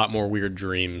heard a lot more weird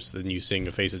dreams than you seeing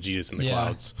the face of Jesus in the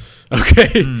clouds.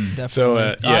 Okay. Definitely. So,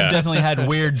 I've definitely had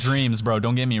weird dreams, bro.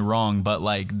 Don't get me wrong. But,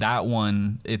 like, that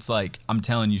one, it's like, I'm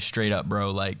telling you straight up,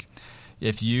 bro, like,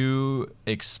 if you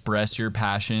express your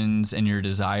passions and your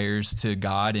desires to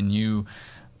God and you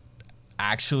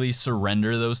actually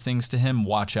surrender those things to Him,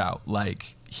 watch out.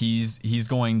 Like, he's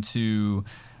going to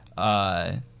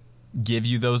give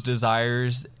you those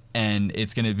desires, and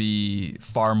it's going to be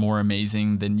far more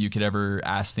amazing than you could ever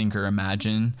ask, think, or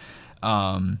imagine.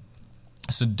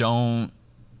 So don't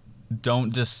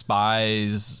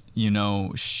despise,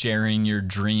 sharing your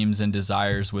dreams and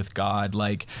desires with God.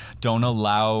 Like, don't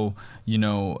allow,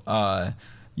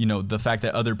 the fact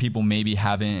that other people maybe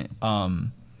haven't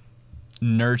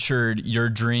nurtured your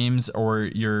dreams or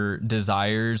your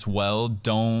desires well.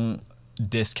 Don't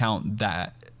discount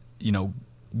that,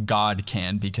 God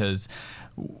can, because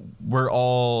we're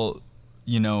all,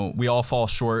 we all fall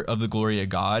short of the glory of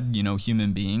God,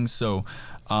 human beings. So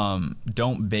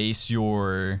don't base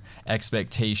your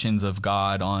expectations of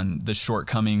God on the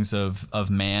shortcomings of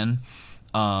man,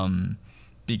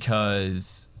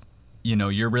 because,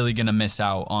 you're really going to miss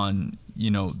out on,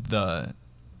 the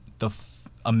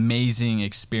amazing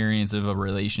experience of a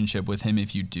relationship with him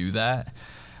if you do that.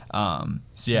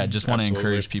 So yeah, just want to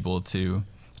encourage people to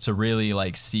really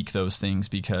like seek those things,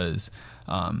 because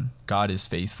God is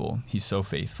faithful. He's so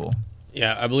faithful.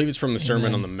 Yeah, I believe it's from the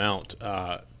Sermon on the Mount.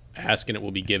 Ask and it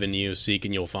will be given you, seek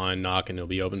and you'll find, knock and it'll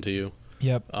be open to you.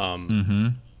 Yep.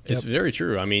 It's very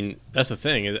true. I mean, that's the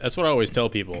thing. That's what I always tell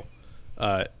people.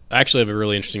 I actually have a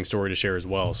really interesting story to share as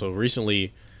well. So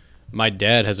recently, my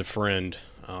dad has a friend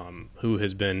who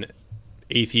has been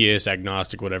atheist,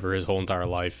 agnostic, whatever, his whole entire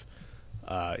life.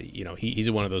 He's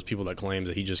one of those people that claims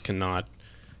that he just cannot.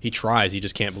 He tries, he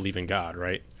just can't believe in God,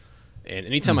 right? And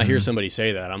anytime I hear somebody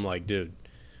say that, I'm like, dude,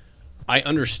 I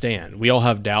understand. We all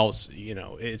have doubts.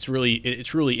 It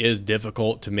truly is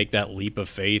difficult to make that leap of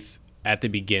faith at the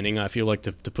beginning. I feel like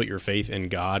to put your faith in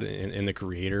God and in the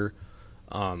Creator.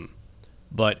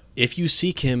 But if you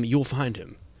seek Him, you'll find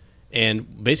Him.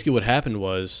 And basically, what happened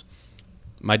was,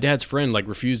 my dad's friend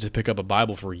refused to pick up a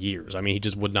Bible for years. I mean, he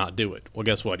just would not do it. Well,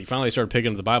 guess what? He finally started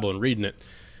picking up the Bible and reading it,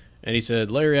 and he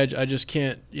said, "Larry, I just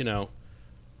can't.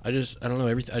 I don't know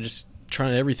everything. I just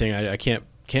trying everything. I can't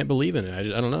believe in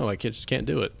it. I don't know. I just can't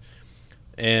do it."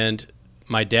 And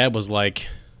my dad was like,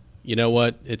 "You know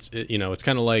what? It's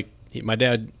kind of like my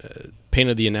dad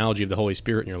painted the analogy of the Holy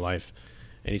Spirit in your life,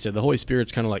 and he said the Holy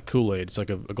Spirit's kind of like Kool-Aid. It's like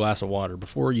a glass of water.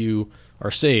 Before you are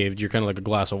saved, you're kind of like a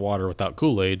glass of water without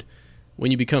Kool-Aid." When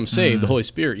you become saved, the Holy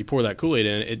Spirit, you pour that Kool-Aid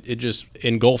in, it just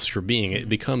engulfs your being. It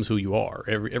becomes who you are.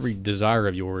 Every desire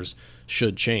of yours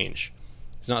should change.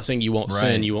 It's not saying you won't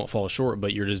sin, you won't fall short,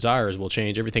 but your desires will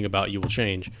change. Everything about you will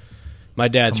change. My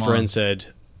dad's friend said,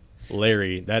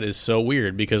 "Larry, that is so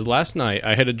weird, because last night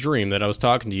I had a dream that I was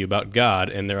talking to you about God,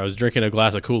 and there I was drinking a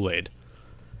glass of Kool-Aid."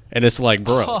 And it's like,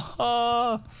 bro,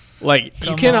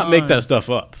 you cannot make that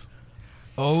stuff up.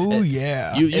 Oh,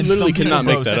 yeah. You literally cannot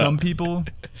make that up. Some people...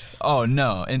 Oh,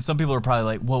 no. And some people are probably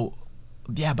like, well,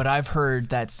 yeah, but I've heard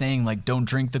that saying, don't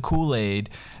drink the Kool-Aid.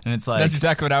 And it's like... That's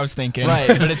exactly what I was thinking. Right,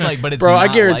 but it's bro, not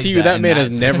I guarantee like you that man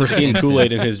has specific never seen instance.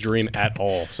 Kool-Aid in his dream at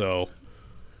all. So,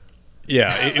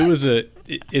 yeah,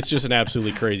 it's just an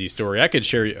absolutely crazy story. I could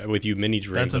share with you many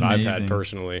dreams that I've had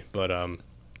personally, but...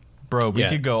 Bro, we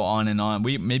could go on and on.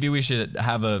 Maybe we should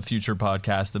have a future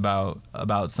podcast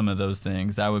about some of those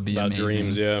things. That would be about amazing.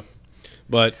 Dreams, yeah.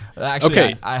 But actually,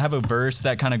 okay. I have a verse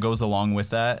that kind of goes along with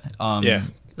that.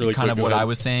 Really kind quick, of what I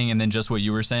was saying, and then just what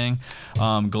you were saying.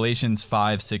 Galatians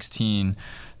 5:16.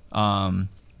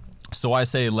 So I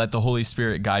say, let the Holy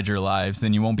Spirit guide your lives,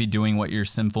 then you won't be doing what your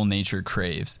sinful nature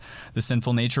craves. The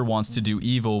sinful nature wants to do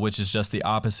evil, which is just the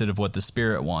opposite of what the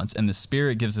Spirit wants, and the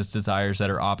Spirit gives us desires that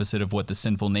are opposite of what the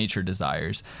sinful nature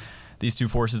desires. These two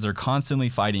forces are constantly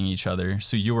fighting each other,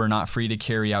 so you are not free to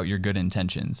carry out your good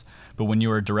intentions. But when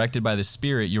you are directed by the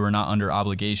Spirit, you are not under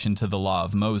obligation to the law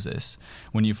of Moses.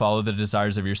 When you follow the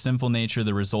desires of your sinful nature,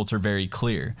 the results are very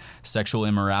clear. Sexual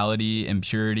immorality,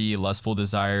 impurity, lustful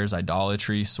desires,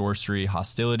 idolatry, sorcery,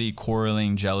 hostility,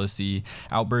 quarreling, jealousy,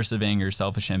 outbursts of anger,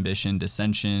 selfish ambition,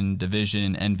 dissension,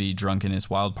 division, envy, drunkenness,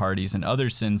 wild parties, and other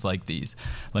sins like these.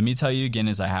 Let me tell you again,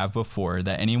 as I have before,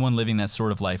 that anyone living that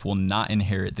sort of life will not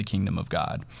inherit the kingdom of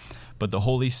God. But the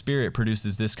Holy Spirit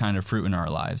produces this kind of fruit in our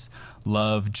lives: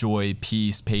 love, joy,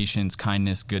 peace, patience,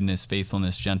 kindness, goodness,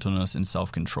 faithfulness, gentleness, and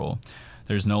self-control.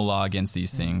 There's no law against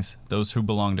these things. Those who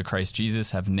belong to Christ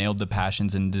Jesus have nailed the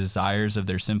passions and desires of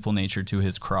their sinful nature to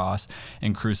his cross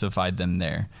and crucified them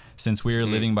there. Since we are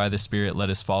living by the Spirit,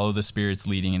 let us follow the Spirit's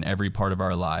leading in every part of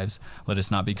our lives. Let us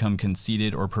not become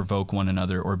conceited or provoke one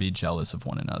another or be jealous of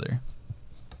one another.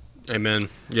 Amen.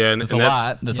 Yeah, That's a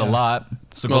lot.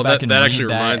 So go back and that read actually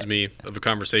that. reminds me of a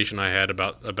conversation I had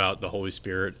about the Holy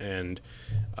Spirit, and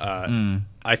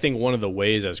I think one of the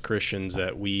ways as Christians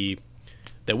that we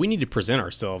need to present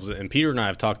ourselves, and Peter and I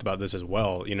have talked about this as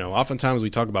well. Oftentimes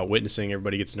we talk about witnessing,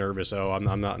 everybody gets nervous. Oh,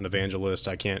 I'm not an evangelist.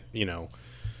 I can't.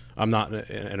 I'm not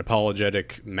an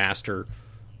apologetic master,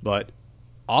 but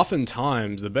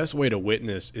oftentimes the best way to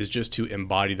witness is just to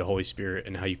embody the Holy Spirit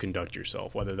and how you conduct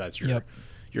yourself, whether that's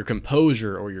your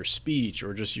composure or your speech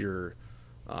or just your,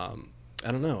 I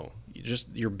don't know,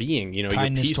 just your being, kindness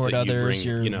your peace toward that you others,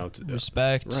 bring, your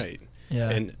respect. Right. Yeah.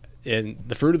 And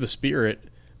the fruit of the Spirit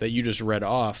that you just read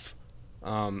off,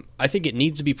 I think it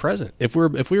needs to be present. If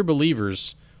we're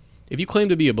believers, if you claim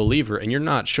to be a believer and you're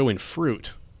not showing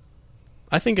fruit,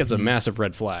 I think it's a massive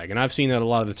red flag. And I've seen that a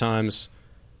lot of the times,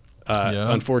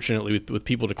 unfortunately, with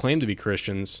people to claim to be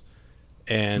Christians.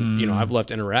 And, you know, I've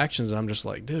left interactions and I'm just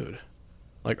like, dude,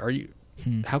 like, are you,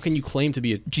 how can you claim to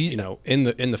be, in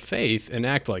the faith and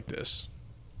act like this?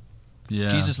 Yeah.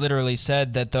 Jesus literally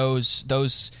said that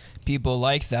those people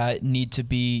like that need to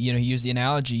be, you know, he used the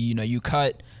analogy, you know, you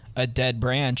cut a dead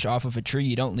branch off of a tree,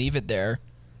 you don't leave it there.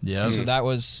 Yeah. So that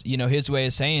was, you know, his way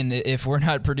of saying, if we're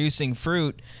not producing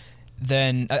fruit,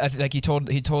 then like he told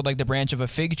like the branch of a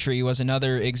fig tree was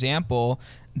another example,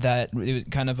 that it was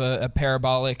kind of a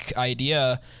parabolic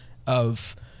idea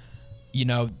of, you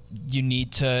know, you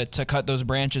need to cut those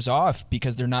branches off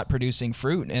because they're not producing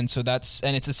fruit. And so it's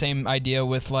the same idea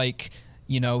with, like,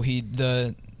 you know,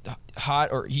 either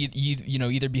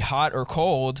be hot or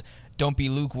cold, don't be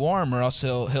lukewarm, or else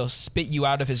he'll spit you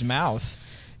out of his mouth.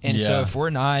 And so if we're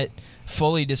not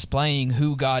fully displaying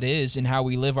who God is and how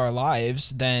we live our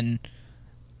lives, then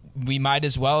we might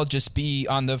as well just be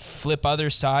on the flip other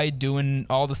side doing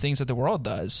all the things that the world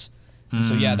does.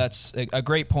 So that's a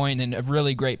great point and a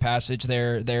really great passage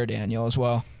there, Daniel, as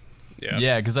well.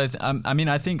 Yeah, because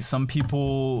I think some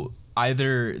people,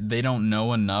 either they don't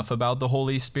know enough about the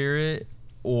Holy Spirit,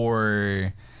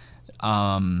 or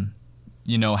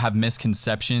have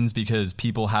misconceptions because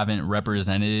people haven't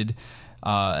represented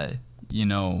the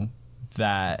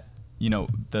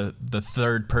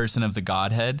third person of the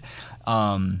Godhead,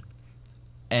 and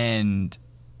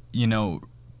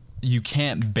you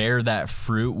can't bear that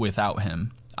fruit without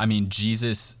him. I mean,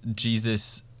 Jesus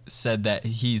said that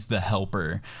he's the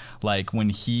helper. Like, when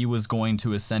he was going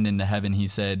to ascend into heaven, he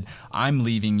said, I'm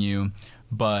leaving you,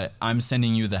 but I'm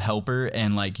sending you the helper,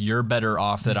 and like, you're better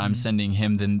off that I'm sending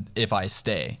him than if I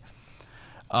stay.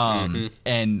 And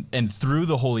through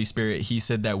the Holy Spirit, he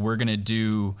said that we're going to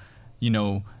do,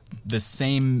 the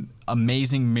same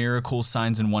amazing miracle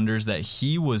signs and wonders that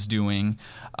he was doing,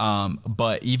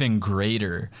 but even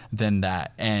greater than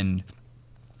that. And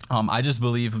I just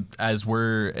believe as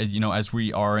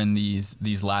we are in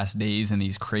these last days and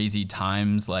these crazy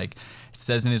times, like it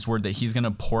says in his word that he's going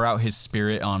to pour out his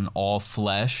spirit on all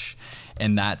flesh.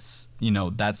 And that's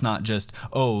not just,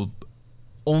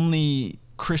 only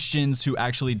Christians who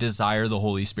actually desire the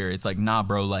Holy Spirit. It's like, nah,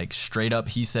 bro, like straight up,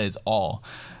 he says all,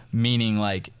 meaning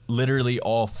like literally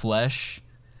all flesh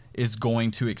is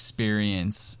going to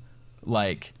experience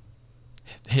like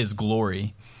his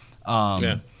glory,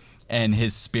 and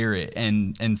his spirit.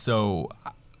 And so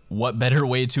what better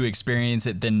way to experience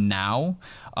it than now,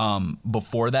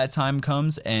 before that time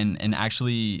comes, and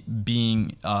actually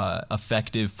being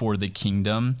effective for the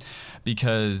kingdom,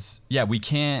 because we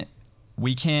can't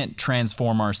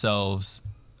transform ourselves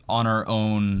on our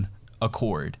own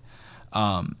accord.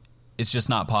 It's just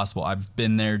not possible. I've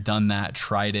been there, done that,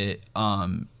 tried it.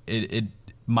 It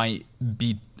might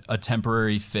be a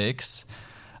temporary fix,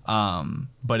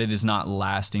 but it is not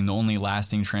lasting. The only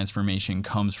lasting transformation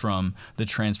comes from the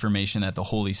transformation that the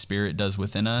Holy Spirit does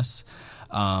within us.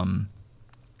 And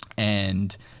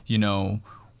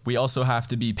we also have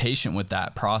to be patient with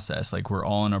that process. Like, we're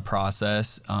all in a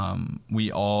process.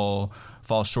 We all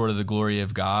fall short of the glory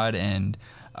of God. And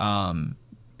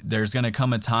there's going to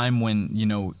come a time when,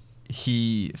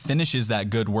 he finishes that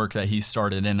good work that he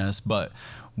started in us, but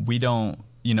we don't,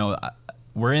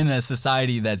 we're in a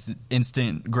society that's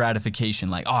instant gratification.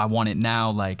 Like, I want it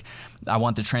now. Like, I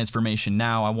want the transformation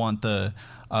now. I want the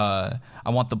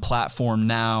platform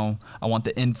now. I want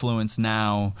the influence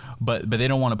now, but they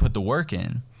don't want to put the work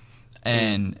in.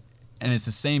 And it's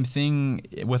the same thing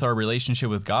with our relationship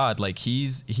with God. Like,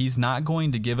 he's not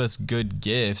going to give us good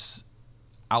gifts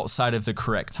outside of the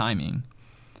correct timing.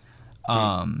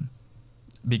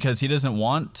 Because he doesn't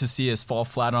want to see us fall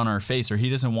flat on our face, or he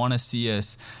doesn't want to see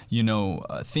us,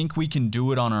 think we can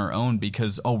do it on our own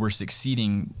because, we're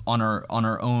succeeding on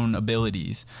our own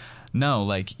abilities. No,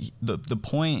 like the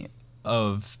point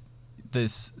of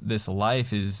this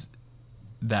life is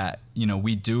that,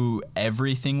 we do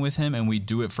everything with him and we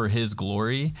do it for his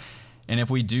glory. And if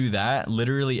we do that,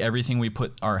 literally everything we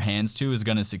put our hands to is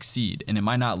going to succeed. And it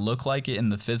might not look like it in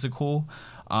the physical,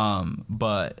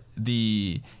 but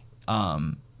the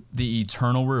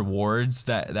eternal rewards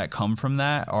that come from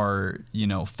that are,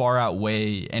 far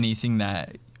outweigh anything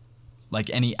that, like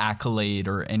any accolade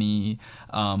or any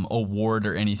award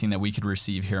or anything that we could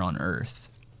receive here on earth.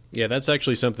 Yeah, that's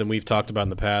actually something we've talked about in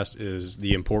the past, is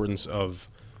the importance of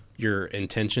your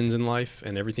intentions in life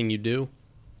and everything you do.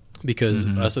 Because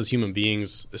us as human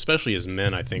beings, especially as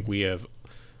men, I think we have,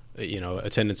 a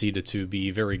tendency to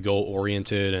be very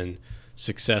goal-oriented and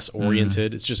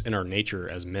success-oriented. It's just in our nature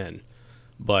as men.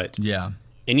 But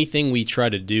anything we try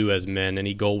to do as men,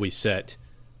 any goal we set,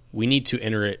 we need to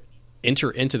enter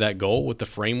into that goal with the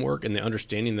framework and the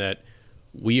understanding that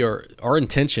our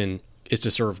intention is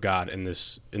to serve God in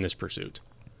this pursuit.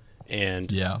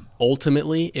 And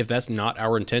ultimately, if that's not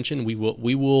our intention, we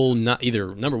will not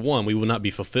either, number one, we will not be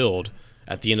fulfilled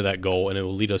at the end of that goal, and it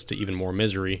will lead us to even more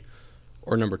misery,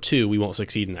 or number two, we won't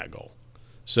succeed in that goal.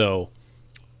 So,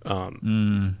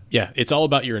 it's all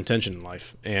about your intention in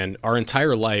life, and our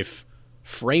entire life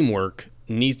framework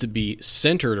needs to be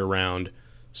centered around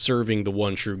serving the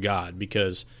one true God,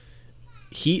 because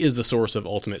he is the source of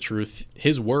ultimate truth.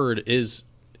 His word is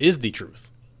the truth.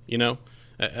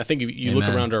 I think if you look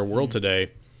around our world today,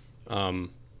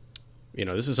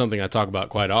 this is something I talk about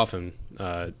quite often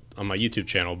on my YouTube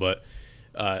channel, but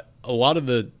a lot of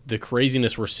the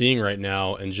craziness we're seeing right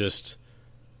now, and just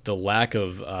the lack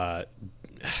of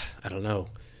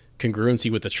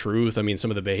congruency with the truth. I mean,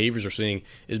 some of the behaviors we're seeing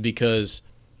is because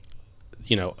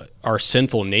our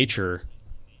sinful nature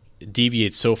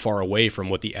deviates so far away from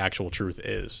what the actual truth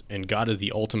is, and God is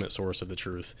the ultimate source of the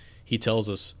truth. He tells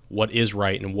us what is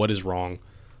right and what is wrong,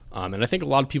 and I think a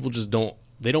lot of people just don't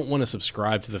want to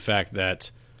subscribe to the fact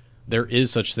that there is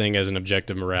such thing as an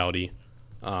objective morality.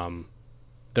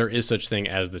 There is such thing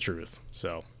as the truth.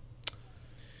 So,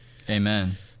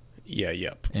 amen. Yeah.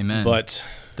 Yep. Amen. But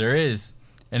there is.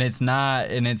 And it's not,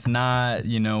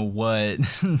 what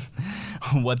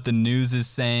what the news is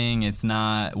saying. It's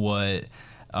not what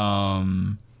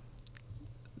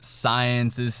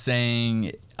science is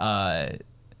saying,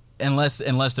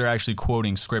 unless they're actually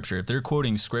quoting scripture. If they're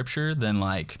quoting scripture, then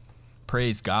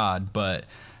praise God. But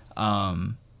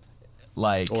or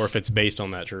if it's based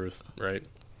on that truth, right?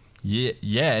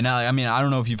 Yeah. And I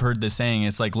don't know if you've heard this saying.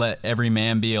 It's let every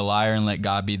man be a liar and let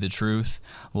God be the truth.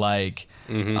 God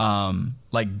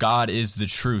is the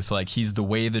truth. He's the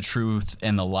way, the truth,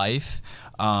 and the life.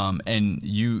 And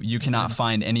you cannot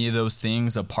find any of those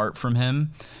things apart from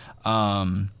him.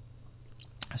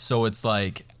 So it's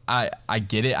I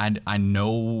get it. I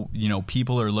know,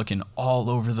 people are looking all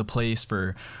over the place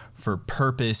for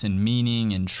purpose and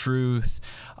meaning and truth.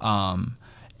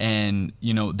 And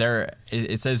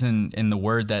it says in the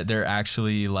word that they're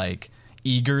actually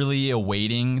eagerly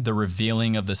awaiting the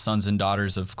revealing of the sons and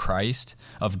daughters of Christ,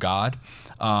 of God.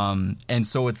 And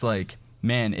so it's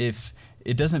man, if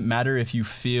it doesn't matter if you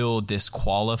feel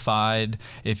disqualified,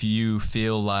 if you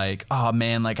feel oh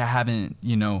man, I haven't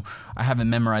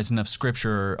memorized enough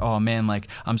scripture, or oh man,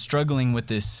 I'm struggling with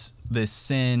this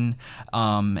sin,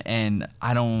 and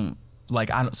I don't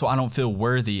feel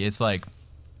worthy. It's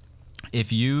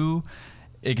if you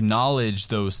acknowledge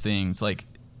those things,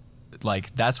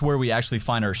 that's where we actually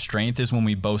find our strength, is when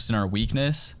we boast in our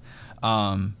weakness,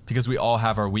 because we all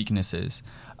have our weaknesses.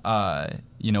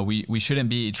 We shouldn't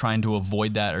be trying to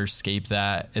avoid that or escape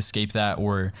that,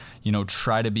 or,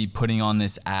 try to be putting on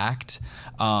this act,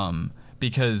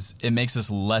 because it makes us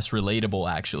less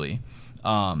relatable, actually,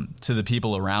 to the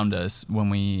people around us when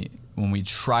we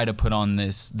try to put on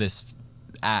this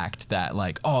act that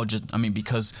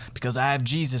because I have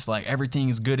Jesus, everything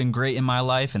is good and great in my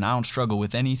life, and I don't struggle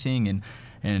with anything,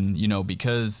 and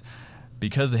because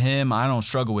of him I don't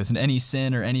struggle with any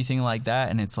sin or anything like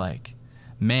that. And it's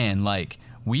man,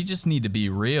 we just need to be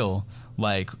real,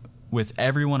 with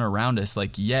everyone around us.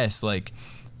 Yes,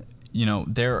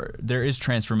 there is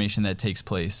transformation that takes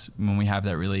place when we have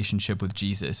that relationship with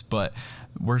Jesus, but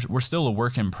we're still a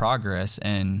work in progress,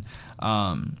 and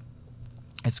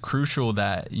it's crucial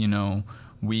that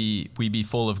we be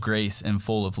full of grace and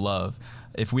full of love.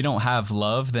 If we don't have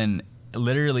love, then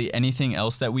literally anything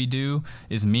else that we do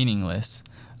is meaningless.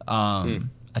 I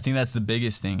think that's the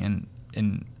biggest thing.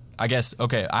 And I guess,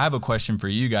 okay, I have a question for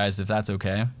you guys, if that's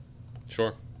okay.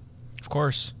 Sure. Of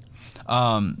course.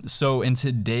 So in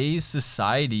today's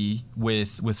society,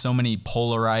 with so many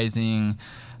polarizing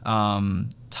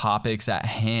topics at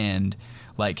hand,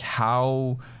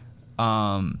 how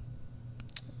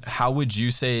would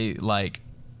you say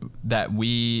that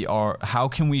how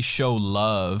can we show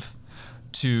love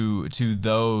to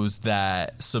those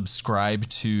that subscribe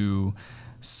to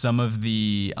some of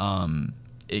the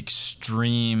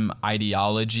extreme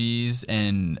ideologies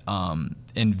and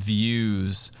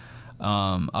views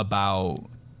about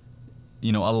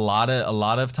a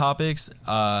lot of topics?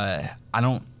 I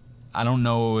don't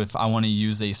know if I want to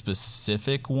use a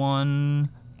specific one.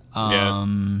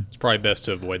 It's probably best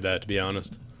to avoid that, to be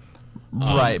honest.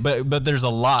 Right, but there's a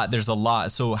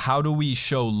lot. So how do we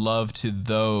show love to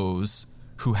those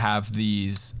who have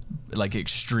these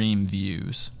extreme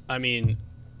views? I mean,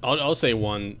 I'll say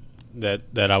one that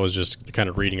I was just kind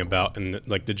of reading about, and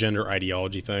the gender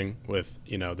ideology thing with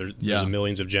there's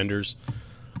millions of genders.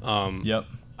 Yep.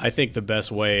 I think the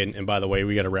best way, and by the way,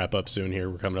 we got to wrap up soon here.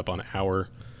 We're coming up on an hour.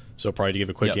 So probably to give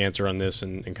a quick answer on this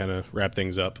and kind of wrap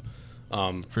things up.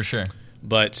 For sure.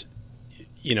 But,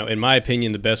 in my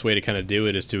opinion, the best way to kind of do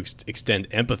it is to extend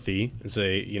empathy and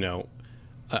say,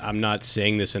 I'm not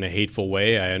saying this in a hateful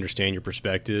way. I understand your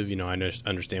perspective. I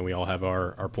understand we all have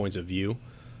our points of view.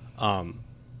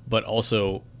 But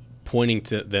also pointing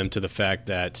to them to the fact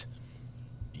that,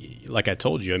 like I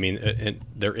told you, and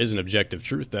there is an objective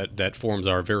truth that forms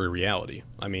our very reality.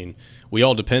 We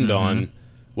all depend on,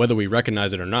 whether we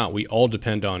recognize it or not, we all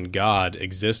depend on God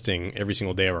existing every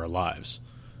single day of our lives.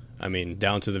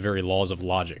 Down to the very laws of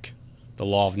logic, the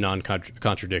law of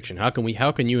non-contradiction. How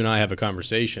can you and I have a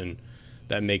conversation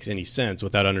that makes any sense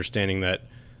without understanding that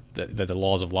the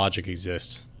laws of logic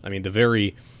exist? The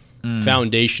very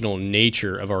foundational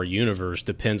nature of our universe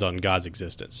depends on God's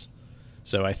existence.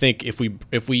 So I think if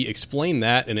we explain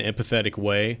that in an empathetic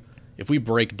way, if we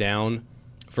break down,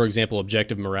 for example,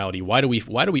 objective morality, why do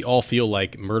we all feel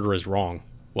like murder is wrong?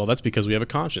 Well, that's because we have a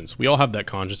conscience. We all have that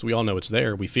conscience. We all know it's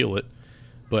there. We feel it.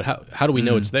 But how do we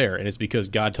know it's there? And it's because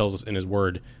God tells us in His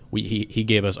Word, He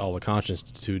gave us all a conscience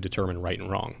to determine right and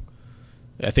wrong.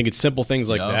 I think it's simple things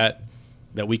like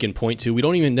that we can point to. We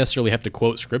don't even necessarily have to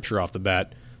quote Scripture off the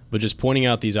bat, but just pointing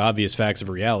out these obvious facts of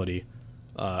reality,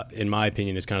 in my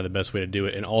opinion, is kind of the best way to do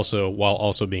it. And also while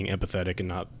also being empathetic and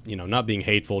not being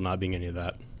hateful, not being any of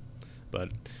that. But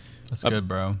that's good,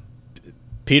 bro.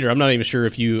 Peter, I'm not even sure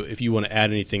if you want to add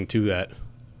anything to that.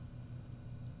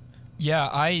 Yeah,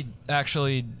 I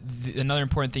actually, another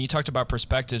important thing, you talked about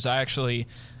perspectives. I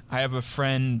have a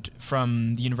friend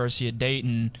from the University of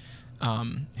Dayton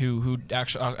who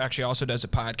actually also does a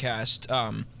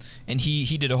podcast, and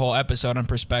he did a whole episode on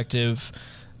perspective.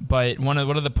 But one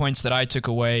of the points that I took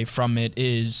away from it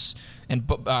is, and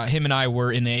him and I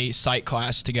were in a psych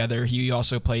class together. He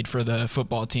also played for the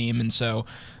football team, and so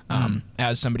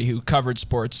as somebody who covered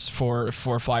sports for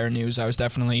Flyer News, I was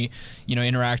definitely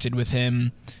interacted with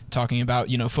him, talking about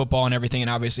football and everything, and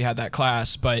obviously had that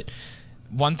class. But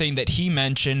one thing that he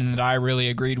mentioned and that I really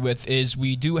agreed with is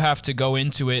we do have to go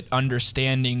into it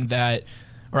understanding that,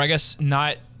 or I guess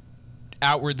not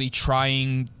outwardly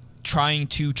trying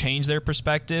to change their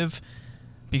perspective,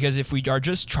 because if we are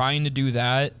just trying to do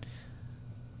that,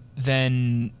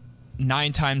 then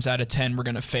 9 times out of 10 we're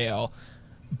going to fail.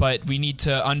 But we need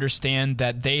to understand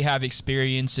that they have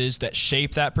experiences that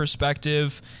shape that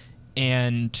perspective,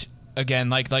 and again,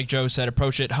 like Joe said,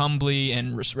 approach it humbly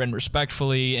and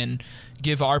respectfully, and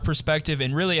give our perspective,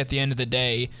 and really at the end of the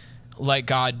day, let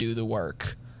God do the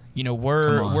work.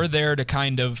 We're there to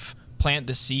kind of plant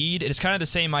the seed. It's kind of the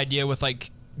same idea with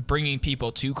like bringing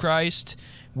people to Christ.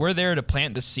 We're there to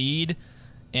plant the seed,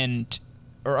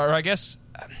 or I guess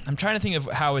I'm trying to think of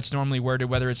how it's normally worded,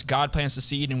 whether it's God plants the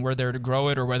seed and we're there to grow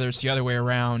it, or whether it's the other way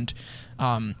around.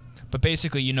 But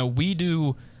basically, we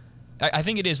do. I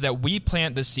think it is that we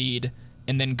plant the seed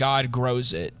and then God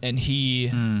grows it, and He,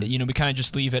 we kind of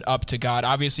just leave it up to God.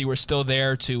 Obviously, we're still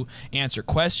there to answer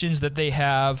questions that they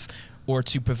have, or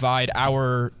to provide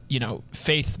our,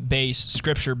 faith-based,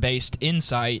 scripture-based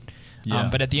insight. Yeah.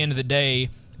 But at the end of the day,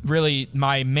 really,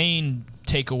 my main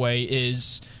takeaway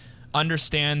is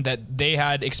understand that they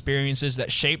had experiences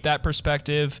that shaped that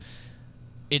perspective.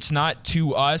 It's not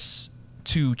to us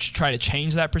to try to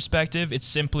change that perspective. It's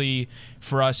simply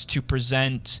for us to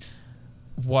present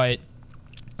what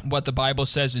the Bible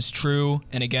says is true,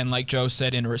 and again, like Joe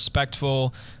said, in a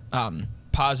respectful,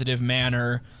 positive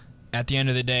manner. At the end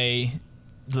of the day,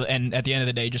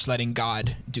 just letting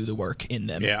God do the work in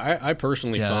them. Yeah, I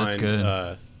personally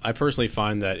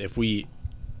find that if we,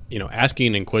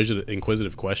 asking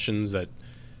inquisitive questions that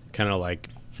kind of like,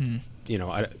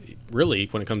 really,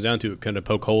 when it comes down to it, kind of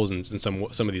poke holes in some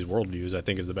of these worldviews, I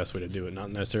think is the best way to do it.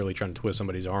 Not necessarily trying to twist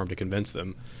somebody's arm to convince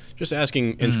them, just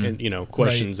asking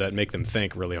questions that make them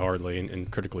think really hardly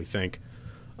and critically think.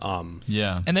 And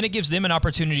then it gives them an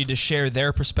opportunity to share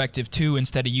their perspective too,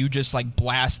 instead of you just like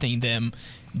blasting them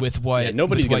with what. Yeah,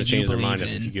 nobody's going to change their mind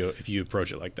if you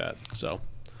approach it like that. So,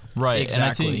 right,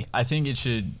 exactly. And I think it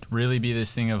should really be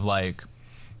this thing of like,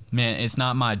 man, it's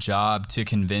not my job to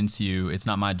convince you. It's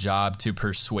not my job to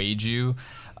persuade you.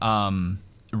 My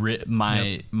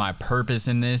purpose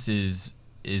in this is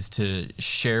to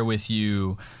share with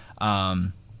you,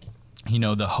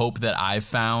 the hope that I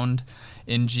found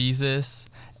in Jesus,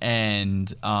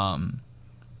 and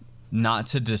not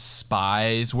to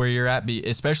despise where you're at.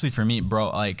 Especially for me, bro.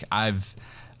 Like I've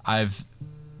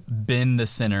been the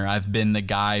sinner. I've been the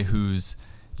guy who's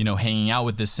hanging out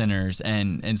with the sinners,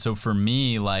 and so for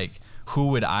me, like, who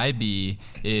would I be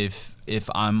if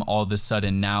I'm all of a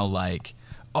sudden now like,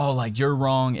 oh, like you're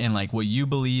wrong and like what you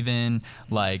believe in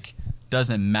like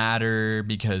doesn't matter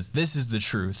because this is the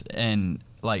truth. And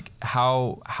like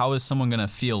how is someone going to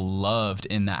feel loved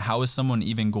in that? How is someone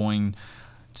even going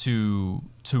to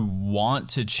want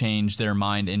to change their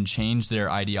mind and change their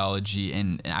ideology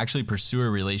and actually pursue a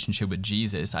relationship with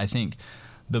Jesus? I think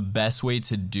the best way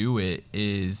to do it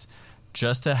is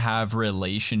just to have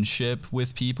relationship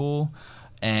with people.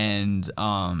 And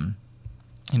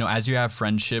you know, as you have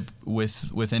friendship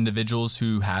with individuals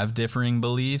who have differing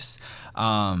beliefs,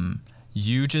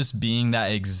 you just being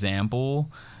that example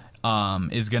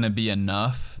is going to be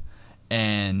enough.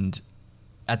 And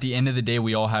at the end of the day,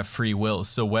 we all have free will.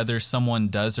 So whether someone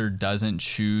does or doesn't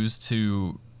choose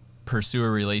to pursue a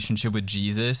relationship with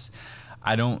Jesus,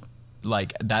 I don't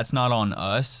like, that's not on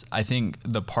us. I think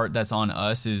the part that's on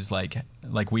us is like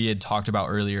we had talked about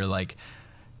earlier, like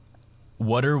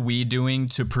what are we doing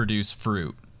to produce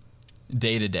fruit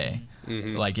day to day?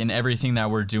 Mm-hmm. Like in everything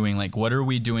that we're doing, like what are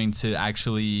we doing to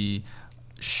actually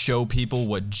show people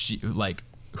what like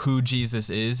who Jesus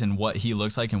is and what he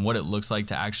looks like and what it looks like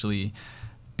to actually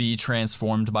be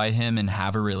transformed by him and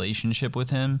have a relationship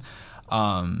with him?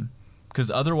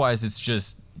 Because otherwise it's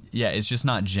just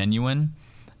not genuine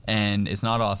and it's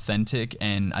not authentic.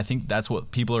 And I think that's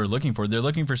what people are looking for. They're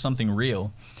looking for something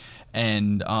real.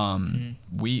 And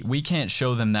we can't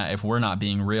show them that if we're not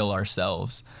being real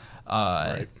ourselves.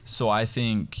 Right. So I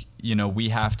think, you know, we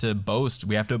have to boast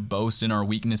in our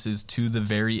weaknesses to the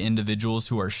very individuals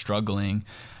who are struggling,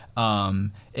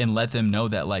 and let them know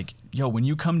that, like, yo, when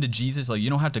you come to Jesus, like, you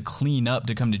don't have to clean up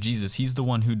to come to Jesus. He's the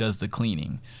one who does the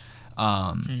cleaning.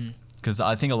 Because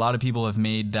I think a lot of people have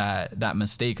made that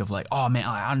mistake of like, oh man,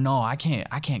 I know I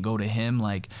can't go to him.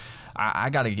 Like, I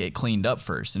got to get cleaned up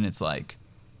first. And it's like,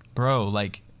 bro,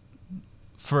 like,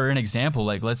 for an example,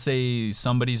 like, let's say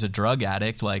somebody's a drug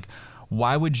addict. Like,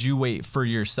 why would you wait for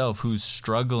yourself, who's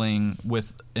struggling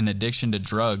with an addiction to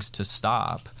drugs, to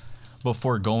stop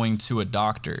before going to a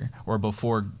doctor or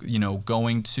before, you know,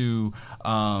 going to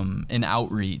an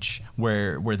outreach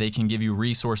where they can give you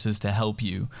resources to help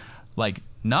you? Like,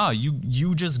 nah,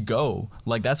 you just go.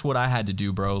 Like, that's what I had to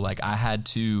do, bro. Like, I had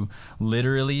to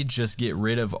literally just get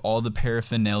rid of all the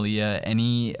paraphernalia,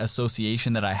 any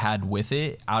association that I had with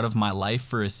it out of my life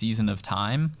for a season of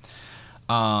time.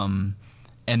 And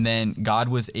then God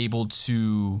was able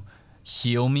to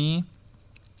heal me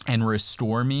and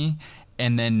restore me.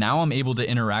 And then now I'm able to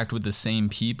interact with the same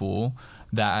people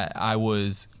that I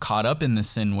was caught up in the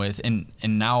sin with, and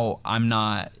now I'm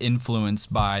not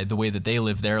influenced by the way that they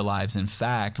live their lives. In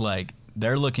fact, like,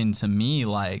 they're looking to me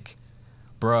like,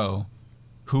 bro,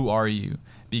 who are you?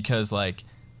 Because, like,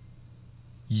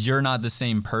 you're not the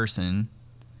same person,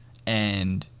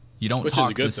 and you don't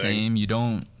talk the same. You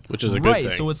don't. Which is a good thing.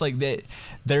 So it's like that.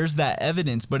 There's that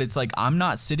evidence, but it's like I'm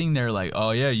not sitting there like,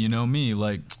 oh yeah, you know me,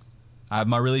 like, I have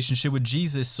my relationship with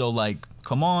Jesus, so like,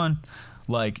 come on.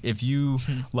 Like, if you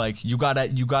like, you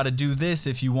gotta do this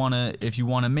if you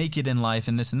wanna make it in life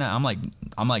and this and that. I'm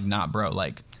like, nah, bro.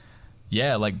 Like,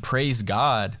 yeah, like, praise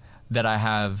God that I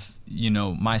have, you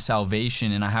know, my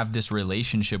salvation and I have this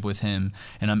relationship with him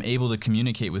and I'm able to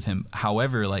communicate with him.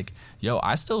 However, like, yo,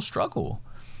 I still struggle.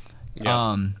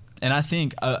 Yeah. And I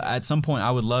think at some point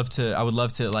I would love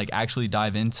to like actually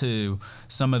dive into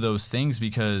some of those things,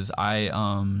 because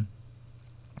I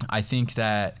think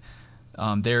that.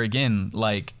 There again,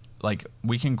 like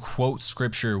we can quote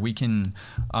scripture, we can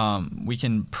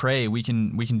pray, we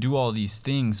can do all these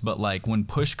things, but like when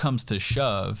push comes to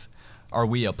shove, are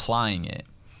we applying it?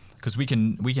 Because we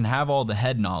can have all the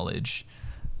head knowledge,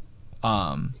 it's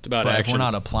about but action. If we're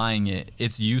not applying it,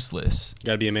 it's useless.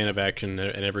 Got to be a man of action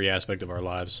in every aspect of our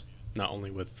lives, not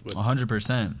only with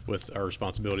 100% with our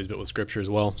responsibilities, but with scripture as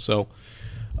well. So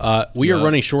we are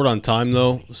running short on time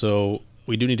though, so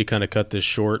we do need to kind of cut this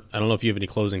short. I don't know if you have any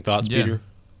closing thoughts, Peter.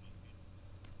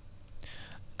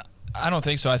 I don't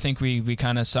think so. I think we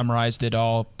kind of summarized it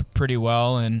all pretty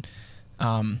well. And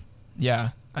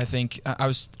I think I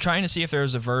was trying to see if there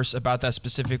was a verse about that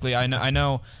specifically. I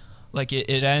know like it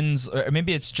ends, or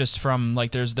maybe it's just from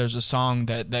like there's a song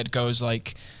that goes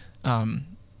like,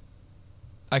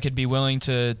 I could be willing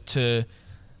to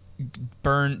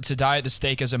die at the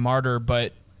stake as a martyr,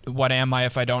 but what am I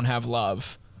if I don't have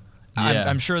love? Yeah.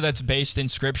 I'm sure that's based in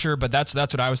scripture, but that's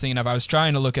what I was thinking of. I was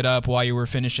trying to look it up while you were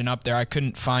finishing up there. I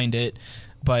couldn't find it,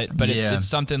 but it's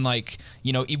something like,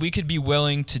 you know, we could be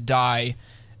willing to die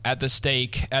at the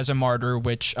stake as a martyr,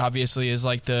 which obviously is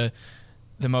like the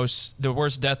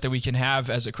worst death that we can have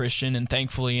as a Christian. And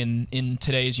thankfully in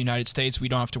today's United States, we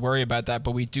don't have to worry about that,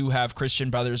 but we do have Christian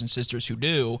brothers and sisters who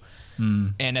do.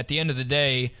 And at the end of the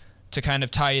day, to kind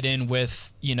of tie it in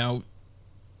with, you know,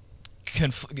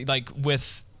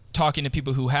 with talking to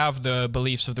people who have the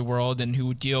beliefs of the world and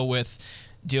who deal with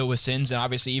sins, and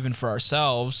obviously even for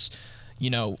ourselves,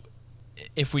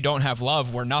 if we don't have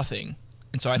love, we're nothing.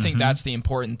 And so I think that's the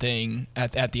important thing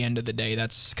at the end of the day.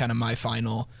 That's kind of my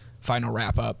final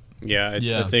wrap up. Yeah,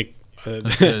 I think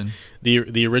that's good.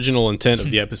 the original intent of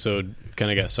the episode kind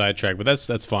of got sidetracked, but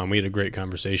that's fine. We had a great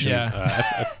conversation. Yeah. I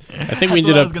think we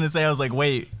ended up. I was gonna say. I was like,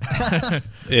 wait.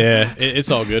 Yeah,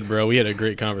 it's all good, bro. We had a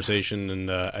great conversation,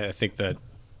 and I think that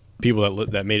people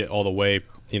that made it all the way,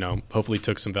 hopefully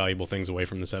took some valuable things away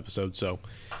from this episode. So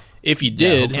if you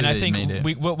did, and I think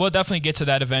we'll definitely get to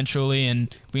that eventually,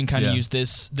 and we can kind of use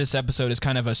this episode as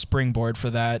kind of a springboard for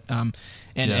that.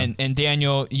 And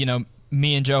Daniel,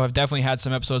 me and Joe have definitely had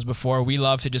some episodes before. We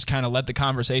love to just kind of let the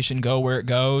conversation go where it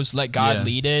goes, let God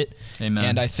lead it. Amen.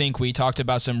 And I think we talked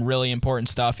about some really important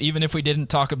stuff. Even if we didn't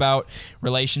talk about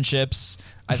relationships,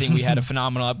 I think we had a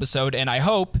phenomenal episode. And I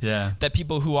hope that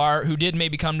people who did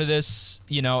maybe come to this,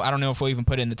 I don't know if we'll even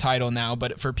put it in the title now,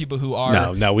 but for people who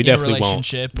are no, we definitely won't.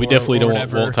 We definitely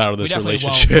won't title this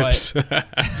relationships.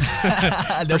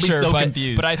 They'll be so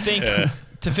confused. But I think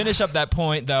to finish up that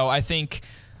point, though, I think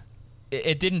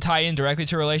it didn't tie in directly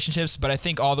to relationships, but I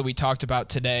think all that we talked about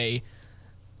today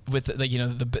with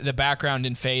the background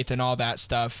in faith and all that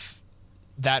stuff,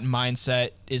 that mindset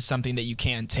is something that you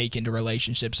can take into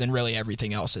relationships and really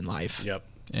everything else in life. Yep.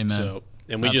 Amen. So,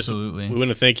 and we Absolutely. we want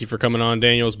to thank you for coming on,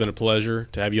 Daniel. It's been a pleasure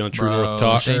to have you on True North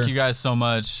Talk. Thank you guys so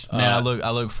much, man.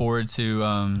 I look forward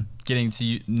to getting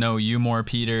to know you more,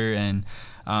 Peter, and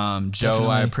Joe. Definitely.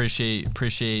 I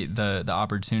appreciate the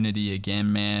opportunity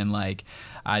again, man. Like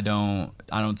I don't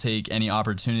take any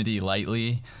opportunity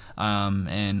lightly,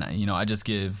 and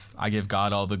I give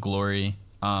God all the glory,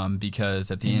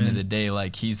 because at the end of the day,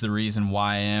 like He's the reason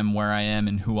why I am where I am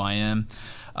and who I am.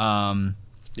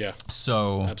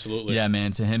 So absolutely. Yeah,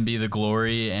 man, to Him be the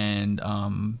glory. And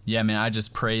man, I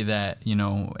just pray that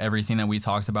everything that we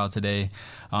talked about today,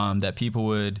 that people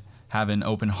would have an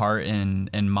open heart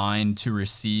and mind to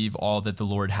receive all that the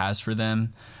Lord has for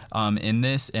them in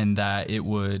this, and that it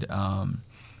would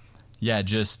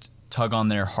just tug on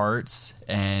their hearts,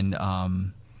 and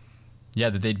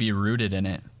that they'd be rooted in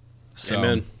it. So,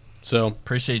 Amen. So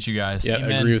appreciate you guys. Yeah,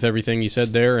 Amen. I agree with everything you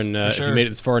said there. And if sure. you made it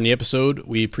this far in the episode,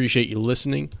 we appreciate you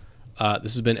listening.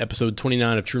 This has been episode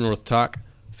 29 of True North Talk,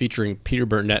 featuring Peter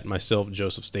Burnett and myself,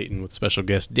 Joseph Staten, with special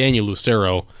guest Daniel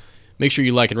Lucero. Make sure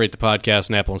you like and rate the podcast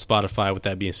on Apple and Spotify. With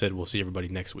that being said, we'll see everybody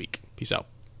next week. Peace out.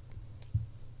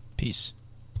 Peace.